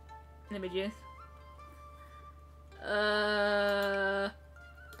resize images. Oh,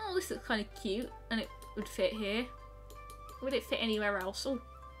 this looks kind of cute, and it would fit here. Would it fit anywhere else? Oh,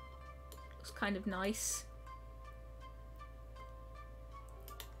 looks kind of nice.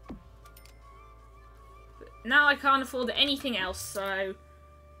 But now I can't afford anything else, so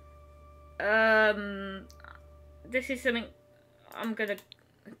this is something I'm gonna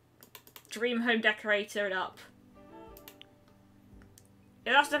Dream Home Decorator it up.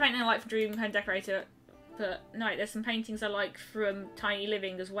 Yeah, that's the painting I like for Dream Home Decorator. But no, there's some paintings I like from Tiny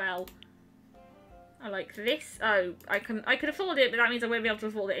Living as well. I like this. Oh, I could afford it, but that means I won't be able to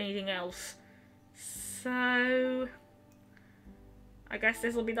afford anything else. So I guess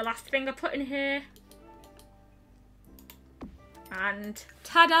this will be the last thing I put in here. And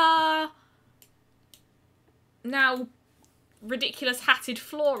ta-da! Now ridiculous hatted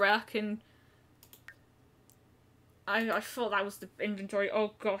Flora can... I thought that was the inventory.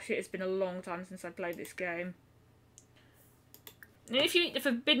 Oh gosh, it has been a long time since I played this game. And if you eat the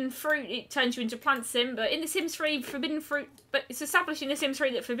forbidden fruit, it turns you into Plant Sim, but in The Sims 3, forbidden fruit... But it's established in The Sims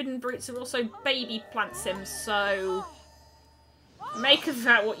 3 that forbidden fruits are also baby Plant Sims, so... Make of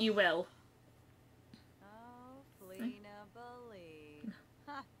that what you will.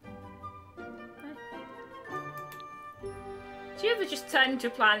 Do you ever just turn into a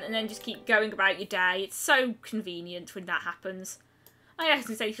plant and then just keep going about your day? It's so convenient when that happens. I guess I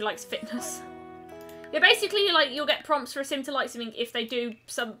can say she likes fitness. Yeah, basically, like, you'll get prompts for a sim to like something if they do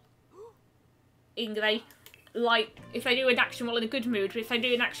something they like. If they do an action while in a good mood, but if they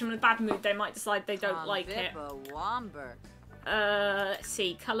do an action in a bad mood, they might decide they don't like it. Let's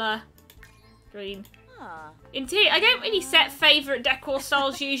see, colour, green. Interior. I don't really set favourite decor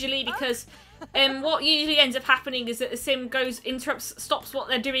styles usually because what usually ends up happening is that the sim stops what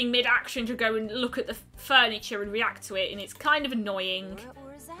they're doing mid-action to go and look at the furniture and react to it, and it's kind of annoying.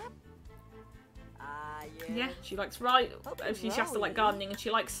 Yeah, she likes she has to like gardening, and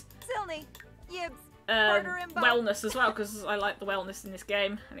she likes wellness as well, because I like the wellness in this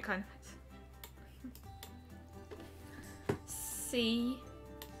game, and it kind of see.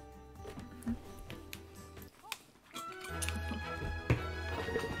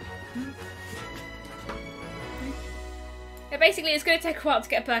 Yeah, basically, it's going to take a while to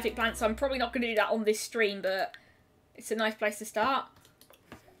get a perfect plant, so I'm probably not going to do that on this stream, but it's a nice place to start.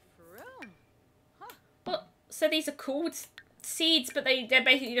 But, so these are called seeds, but they're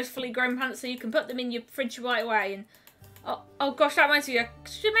basically just fully grown plants, so you can put them in your fridge right away. And oh gosh, that reminds me, maybe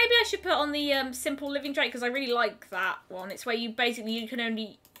I should put on the simple living tray, because I really like that one. It's where you can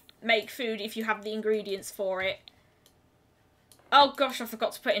only make food if you have the ingredients for it. Oh gosh, I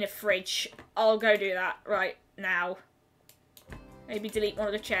forgot to put in a fridge. I'll go do that right now. Maybe delete one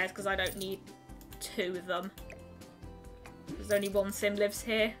of the chairs because I don't need two of them. There's only one sim lives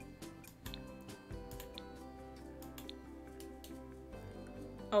here.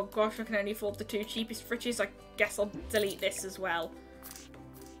 Oh gosh, I can only afford the two cheapest fridges. I guess I'll delete this as well.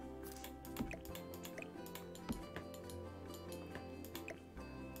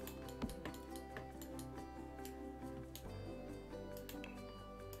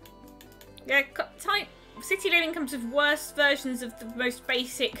 Yeah, City Living comes with worse versions of the most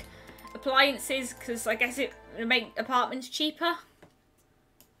basic appliances because I guess it would make apartments cheaper.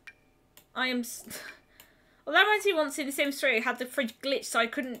 Although I actually once in The Sims 3 I had the fridge glitch, so I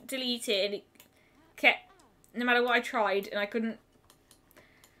couldn't delete it, and it kept, no matter what I tried, and I couldn't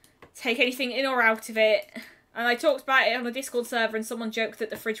take anything in or out of it. And I talked about it on the Discord server, and someone joked that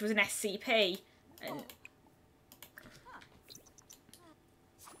the fridge was an SCP. And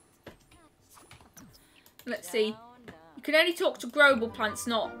let's see. You can only talk to growable plants,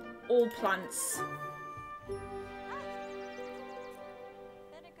 not all plants.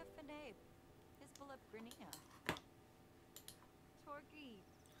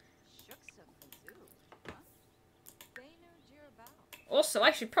 Also,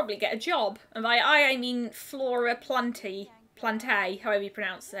 I should probably get a job. And by I mean Flora Plante, however you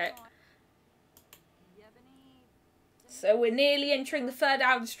pronounce it. So we're nearly entering the third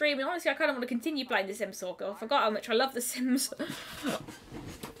hour of the stream, and honestly I kind of want to continue playing The Sims Soccer. I forgot how much I love The Sims.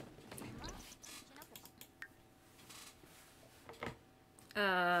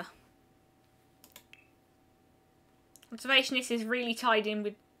 Conservationist is really tied in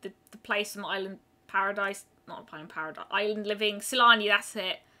with the place on Island Paradise. Not Island Paradise. Island Living. Silani, that's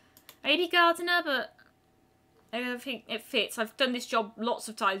it. Maybe Gardener, but I don't think it fits. I've done this job lots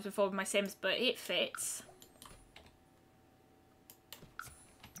of times before with my Sims, but it fits.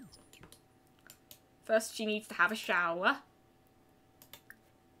 First, she needs to have a shower.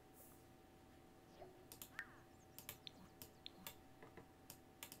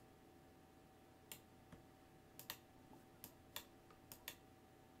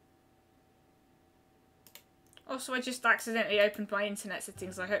 Also, I just accidentally opened my internet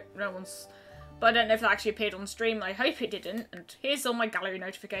settings. I hope no one's... But I don't know if that actually appeared on stream. I hope it didn't. And here's all my gallery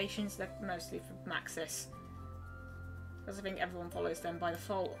notifications. They're mostly from Maxis. Because I think everyone follows them by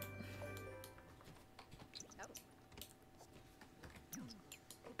default.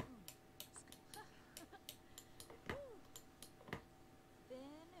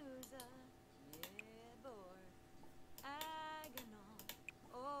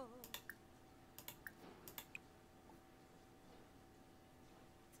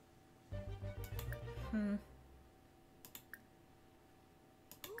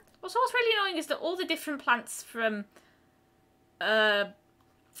 Also, what's really annoying is that all the different plants from... oh,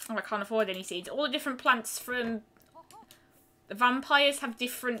 I can't afford any seeds. All the different plants from... The vampires have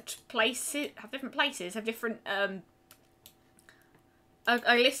different places... Have different... are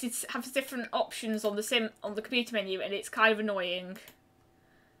listed... Have different options on the computer menu, and it's kind of annoying.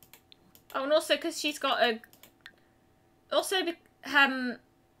 Oh, and also, because she's got a... Also, oh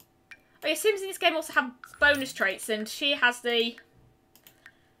yeah, Sims in this game also have bonus traits, and she has the...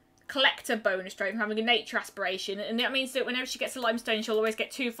 collector bonus trait from having a nature aspiration, and that means that whenever she gets a limestone she'll always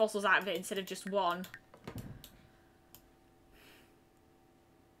get 2 fossils out of it instead of just 1.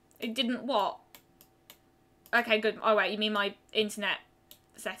 It didn't what? Okay, good. Oh wait, you mean my internet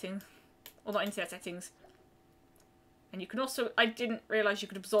setting. Well, not internet settings. And you can also... I didn't realise you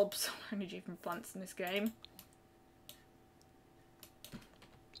could absorb solar energy from plants in this game.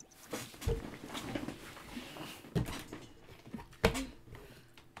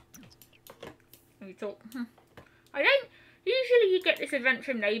 You thought, I don't... Usually you get this event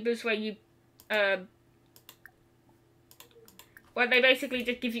from neighbours where you... where they basically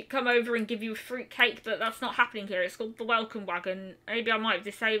just come over and give you a fruit cake, but that's not happening here. It's called the Welcome Wagon. Maybe I might have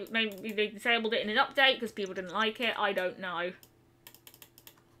disabled... Maybe they disabled it in an update because people didn't like it. I don't know.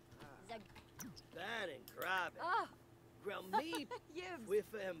 That and crab. Grill me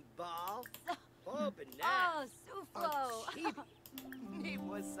with him ball. Oh,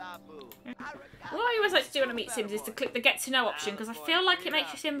 soufflo. What I always like to do when I meet Sims is to click the Get to Know option, because I feel like it makes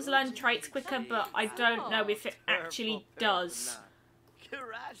your Sims learn traits quicker, but I don't know if it actually does.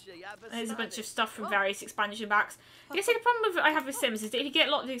 There's a bunch of stuff from various expansion packs. You see, the problem I have with Sims is that if you get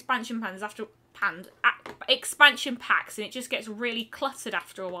a lot of the expansion expansion packs, and it just gets really cluttered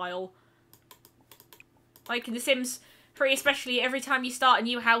after a while. Like in The Sims 3 especially, every time you start a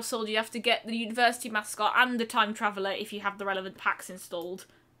new household you have to get the university mascot and the time traveller if you have the relevant packs installed.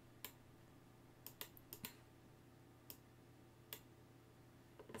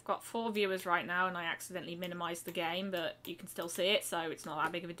 I've got 4 viewers right now and I accidentally minimised the game, but you can still see it, so it's not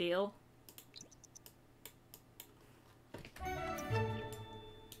that big of a deal.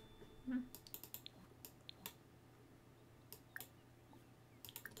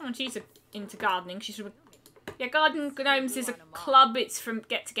 Oh, and she's into gardening. She's from... Yeah, Garden Gnomes is a club. It's from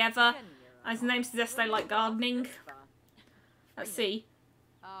Get Together. As the name suggests, they like gardening. Let's see.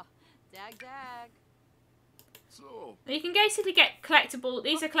 You can basically get collectible.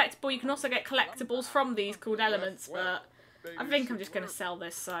 These are collectible. You can also get collectibles from these called elements, but I think I'm just going to sell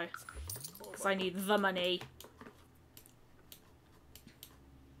this, so because I need the money.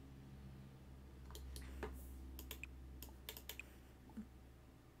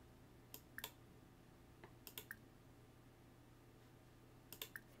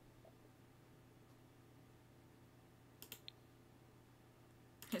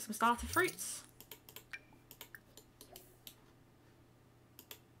 Get some starter fruits.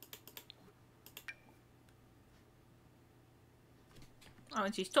 Oh,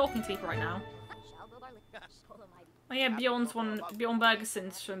 and she's talking to people right now. Oh yeah, Bjorn's one. Bjorn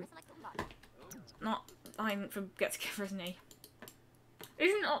Bergeson's from... I'm from Get Together, isn't he?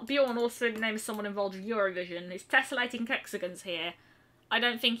 Isn't Bjorn also the name of someone involved with Eurovision? It's tessellating hexagons here. I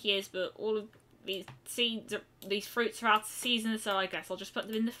don't think he is, but all of these seeds, these fruits are out of season, so I guess I'll just put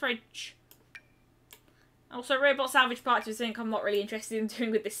them in the fridge. Also, robot salvage parts is something I'm not really interested in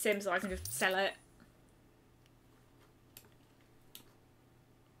doing with this sim, so I can just sell it.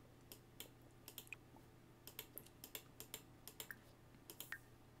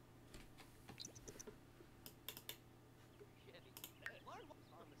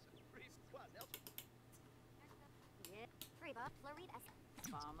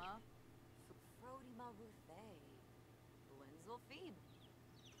 Mama. Frodi Maruthe. Blinzel Phoebe.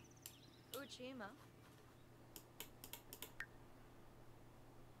 Uchima.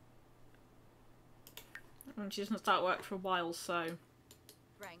 And she doesn't start work for a while, so.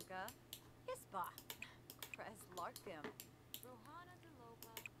 Franca. Hispa. Cres Larkim. Rohana de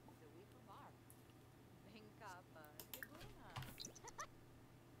Lopa. Zewipa Bar. Binkapa. Diguna.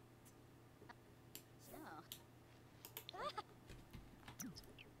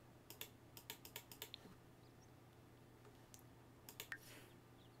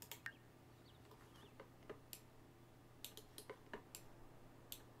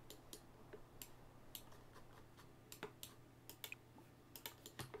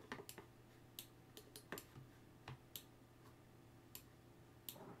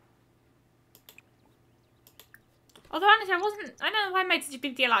 Although honestly, I know I made such a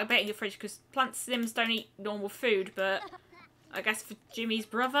big deal out of betting the fridge because plant sims don't eat normal food, but I guess for Jimmy's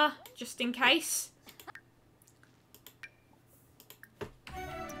brother, just in case.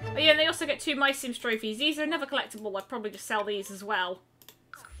 Oh yeah, and they also get 2 My Sims trophies. These are another collectible. I'd probably just sell these as well.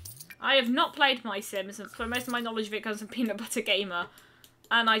 I have not played My Sims, and so most of my knowledge of it comes from Peanut Butter Gamer.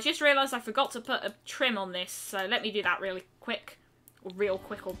 And I just realised I forgot to put a trim on this, so let me do that really quick. Or real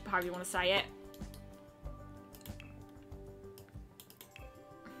quick, or however you want to say it.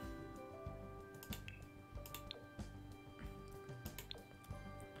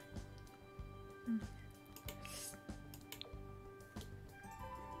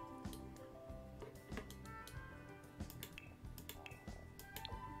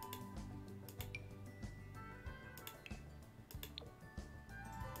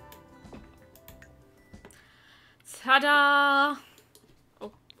 Ta-da!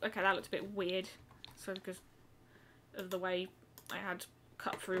 Oh, okay, that looked a bit weird. So because of the way I had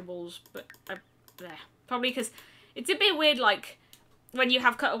cut through walls, but there. Probably because it's a bit weird, like, when you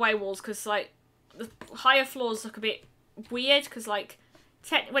have cut away walls, because, like, the higher floors look a bit weird, because, like,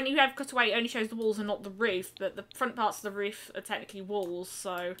 when you have cut away, it only shows the walls and not the roof, but the front parts of the roof are technically walls,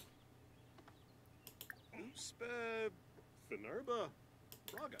 so... Finerba,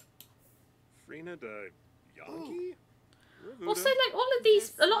 Raga, Frina de Yankee? Also, like,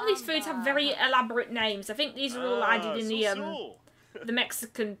 a lot of these foods have very elaborate names. I think these are all added in the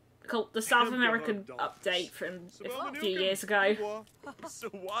Mexican, the South American update from a few years ago.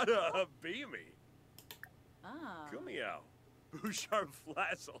 Sawada Beamy. Gumiao. Bouchard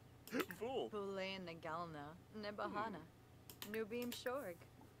Flassel. Fool. Pulain Nagalna. Nebahana. Nubim Shorg.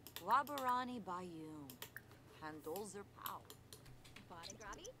 Labarani Bayum. Handolzer Pow. Body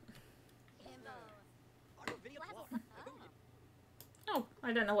Grabby? Oh,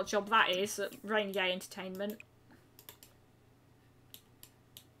 I don't know what job that is at Rainy Day Entertainment.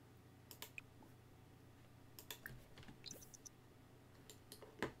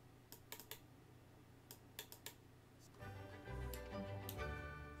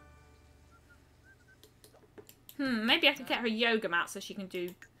 Maybe I could get her a yoga mat so she can do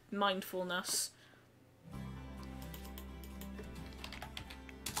mindfulness.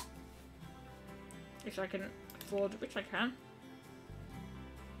 If I can afford, which I can.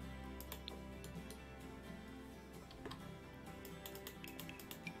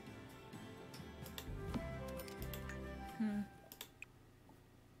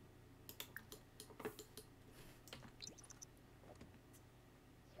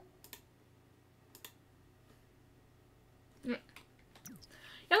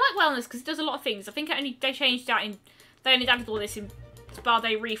 Yeah, I like wellness because it does a lot of things. I think they changed that in. They only added all this in Spa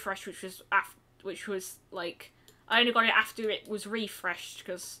Day Refresh, which was like I only got it after it was refreshed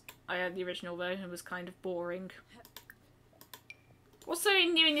because I had the original version. It was kind of boring. Also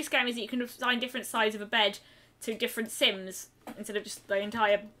new in this game is that you can assign different sides of a bed to different Sims instead of just the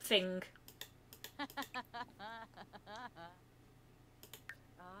entire thing.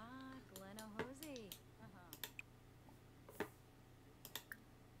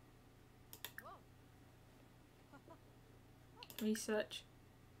 Research.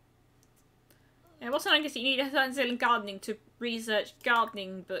 Yeah, what's I guess you need a certain skill in gardening to research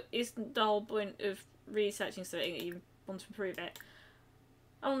gardening, but isn't the whole point of researching something that you want to improve it?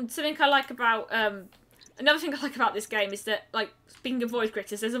 Something I like about a Another thing I like about this game is that, like, speaking of Void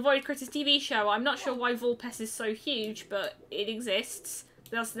Critters, there's a Void Critters TV show. I'm not sure why Vulpes is so huge, but it exists.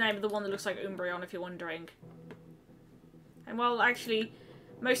 That's the name of the one that looks like Umbreon, if you're wondering. And well, actually,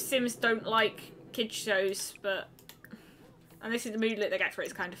 most Sims don't like kids shows, but... And this is the moodlet they get for it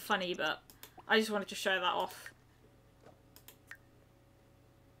is kind of funny, but I just wanted to show that off.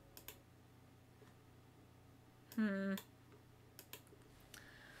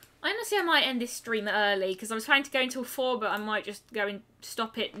 I honestly, I might end this stream early, because I was planning to go until 4, but I might just go and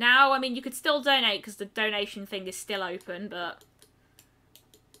stop it now. I mean, you could still donate, because the donation thing is still open, but...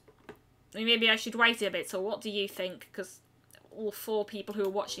 I mean, maybe I should wait a bit, so what do you think? Because all 4 people who are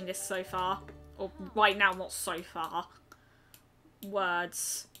watching this so far, or right now, not so far,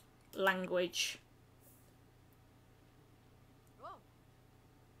 words, language...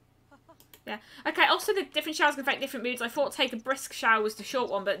 Yeah. Okay, also the different showers can affect different moods. I thought take a brisk shower was the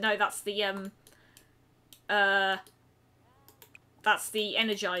short one, but no, that's the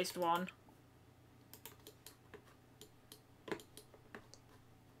energized one.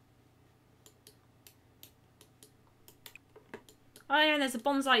 Oh yeah, and there's a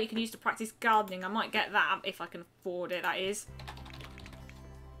bonsai you can use to practice gardening. I might get that if I can afford it, that is.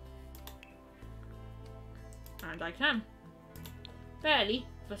 And I can. Barely,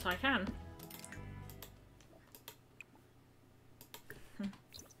 but I can.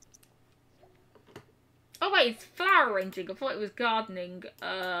 Oh wait, it's flower arranging. I thought it was gardening.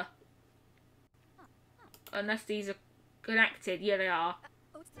 Unless these are connected. Yeah, they are.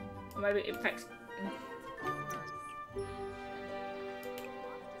 Or maybe it affects...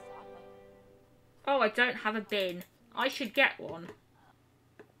 Oh, I don't have a bin. I should get one.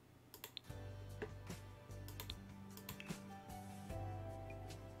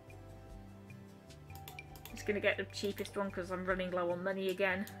 Just gonna get the cheapest one because I'm running low on money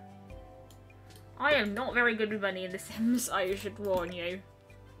again. I am not very good with money in The Sims, I should warn you.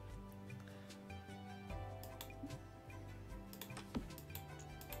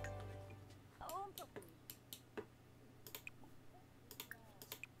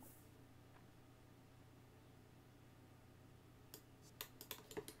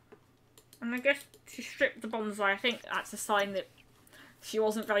 And I guess she stripped the bonsai. I think that's a sign that she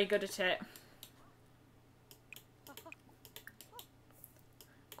wasn't very good at it.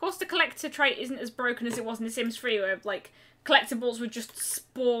 Of course, the collector trait isn't as broken as it was in The Sims 3, where, like, collectibles would just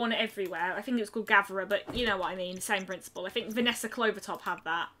spawn everywhere. I think it was called Gatherer, but you know what I mean. Same principle. I think Vanessa Clovertop had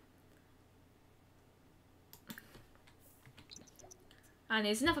that. And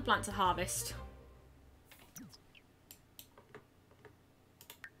here's another plant to harvest.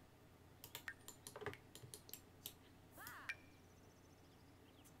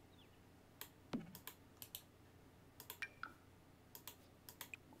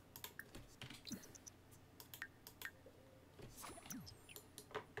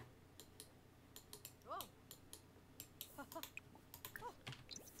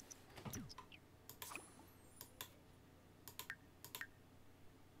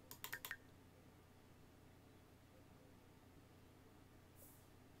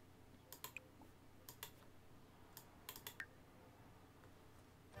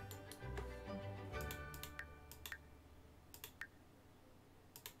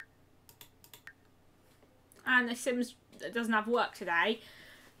 And The Sims doesn't have work today.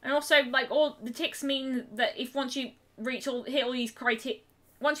 And also, like, all the ticks mean that if once you hit all these criteria,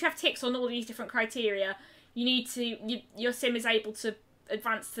 once you have ticks on all these different criteria, you need to, your Sim is able to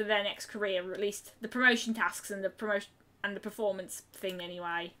advance to their next career, or at least the promotion tasks and the performance thing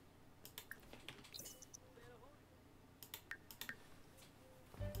anyway.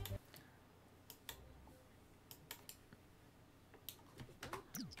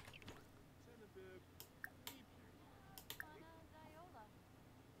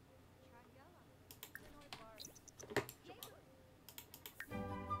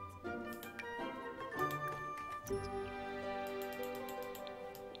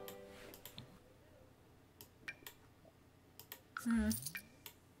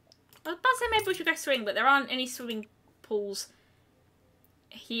 I was about to say maybe we should go swing, but there aren't any swimming pools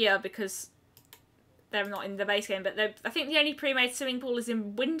here because they're not in the base game. But I think the only pre-made swimming pool is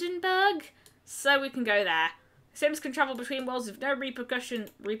in Windenburg, so we can go there. Sims can travel between worlds with no repercussion.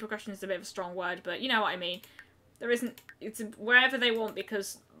 Repercussion is a bit of a strong word, but you know what I mean. There isn't. It's wherever they want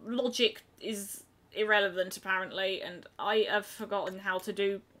because logic is irrelevant apparently, and I have forgotten how to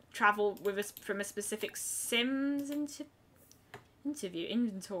do travel with from a specific Sims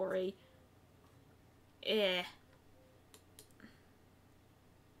inventory. Yeah.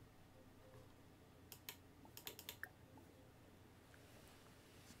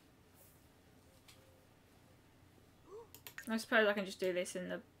 I suppose I can just do this in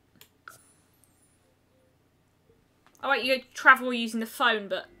the... Oh wait, you travel using the phone,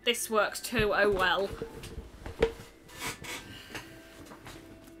 but this works too, oh well.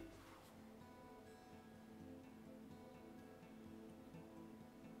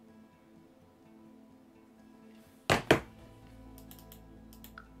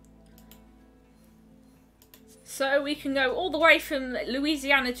 So we can go all the way from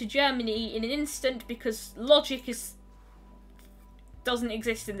Louisiana to Germany in an instant because logic doesn't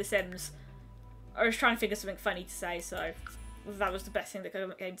exist in The Sims. I was trying to figure something funny to say, so that was the best thing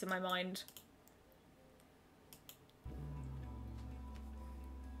that came to my mind.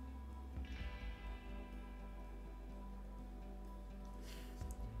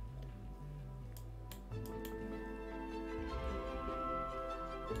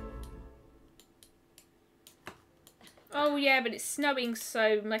 Oh yeah, but it's snowing,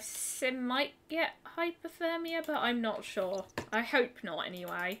 so my sim might get hypothermia, but I'm not sure. I hope not,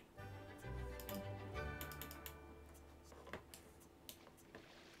 anyway.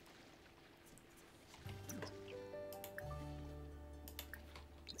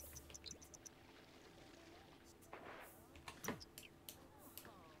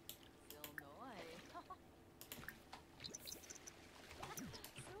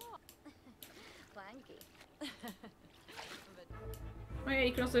 Oh yeah,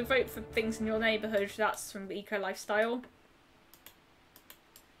 you can also vote for things in your neighbourhood. That's from Eco Lifestyle.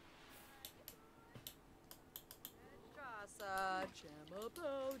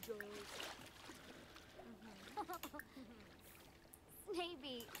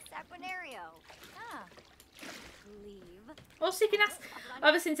 Maybe Saponario. Leave. Also, you can ask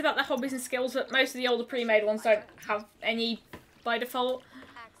other things about their hobbies and skills, but most of the older pre-made ones don't have any by default.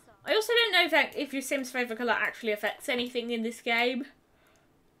 I also don't know if your Sim's favourite colour actually affects anything in this game.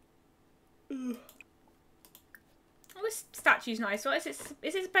 Oh, this statue's nice. What is it?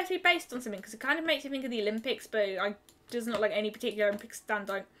 Is it supposed to be based on something? Because it kind of makes you think of the Olympics, but it does not like any particular Olympic stand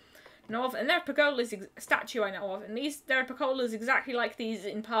I know of. And there are Pergola's statue I know of, and there are Pergolas exactly like these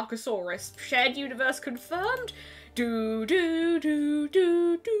in Parkasaurus. Shared universe confirmed. Do do do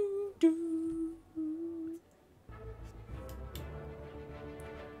do do do.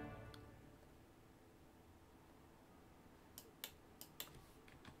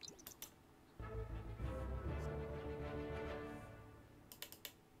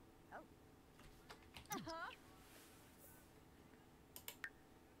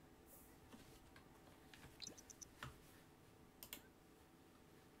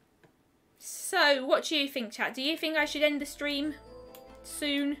 So, what do you think, chat? Do you think I should end the stream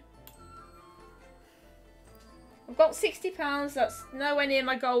soon? I've got £60. That's nowhere near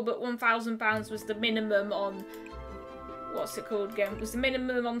my goal, but £1,000 was the minimum on... What's it called again? It was the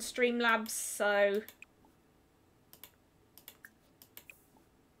minimum on Streamlabs, so...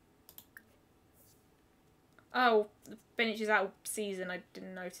 Oh, the spinach is out of season. I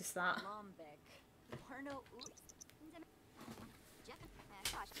didn't notice that.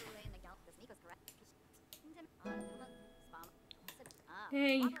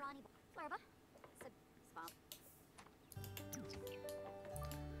 Hey.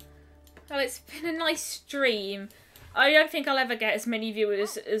 Well, it's been a nice stream. I don't think I'll ever get as many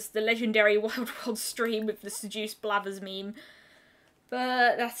viewers as the legendary Wild World stream with the Seduced Blathers meme.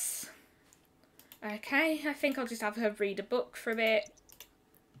 But that's... okay, I think I'll just have her read a book for a bit.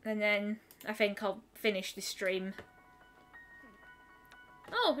 And then I think I'll finish this stream.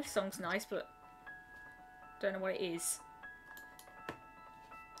 Oh, this song's nice, but don't know what it is.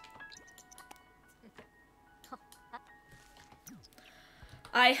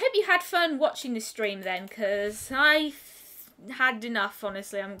 I hope you had fun watching this stream then, because I had enough,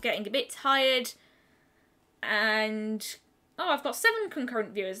 honestly. I'm getting a bit tired. And... oh, I've got 7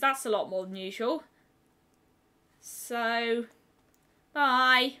 concurrent viewers. That's a lot more than usual. So,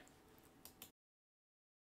 bye.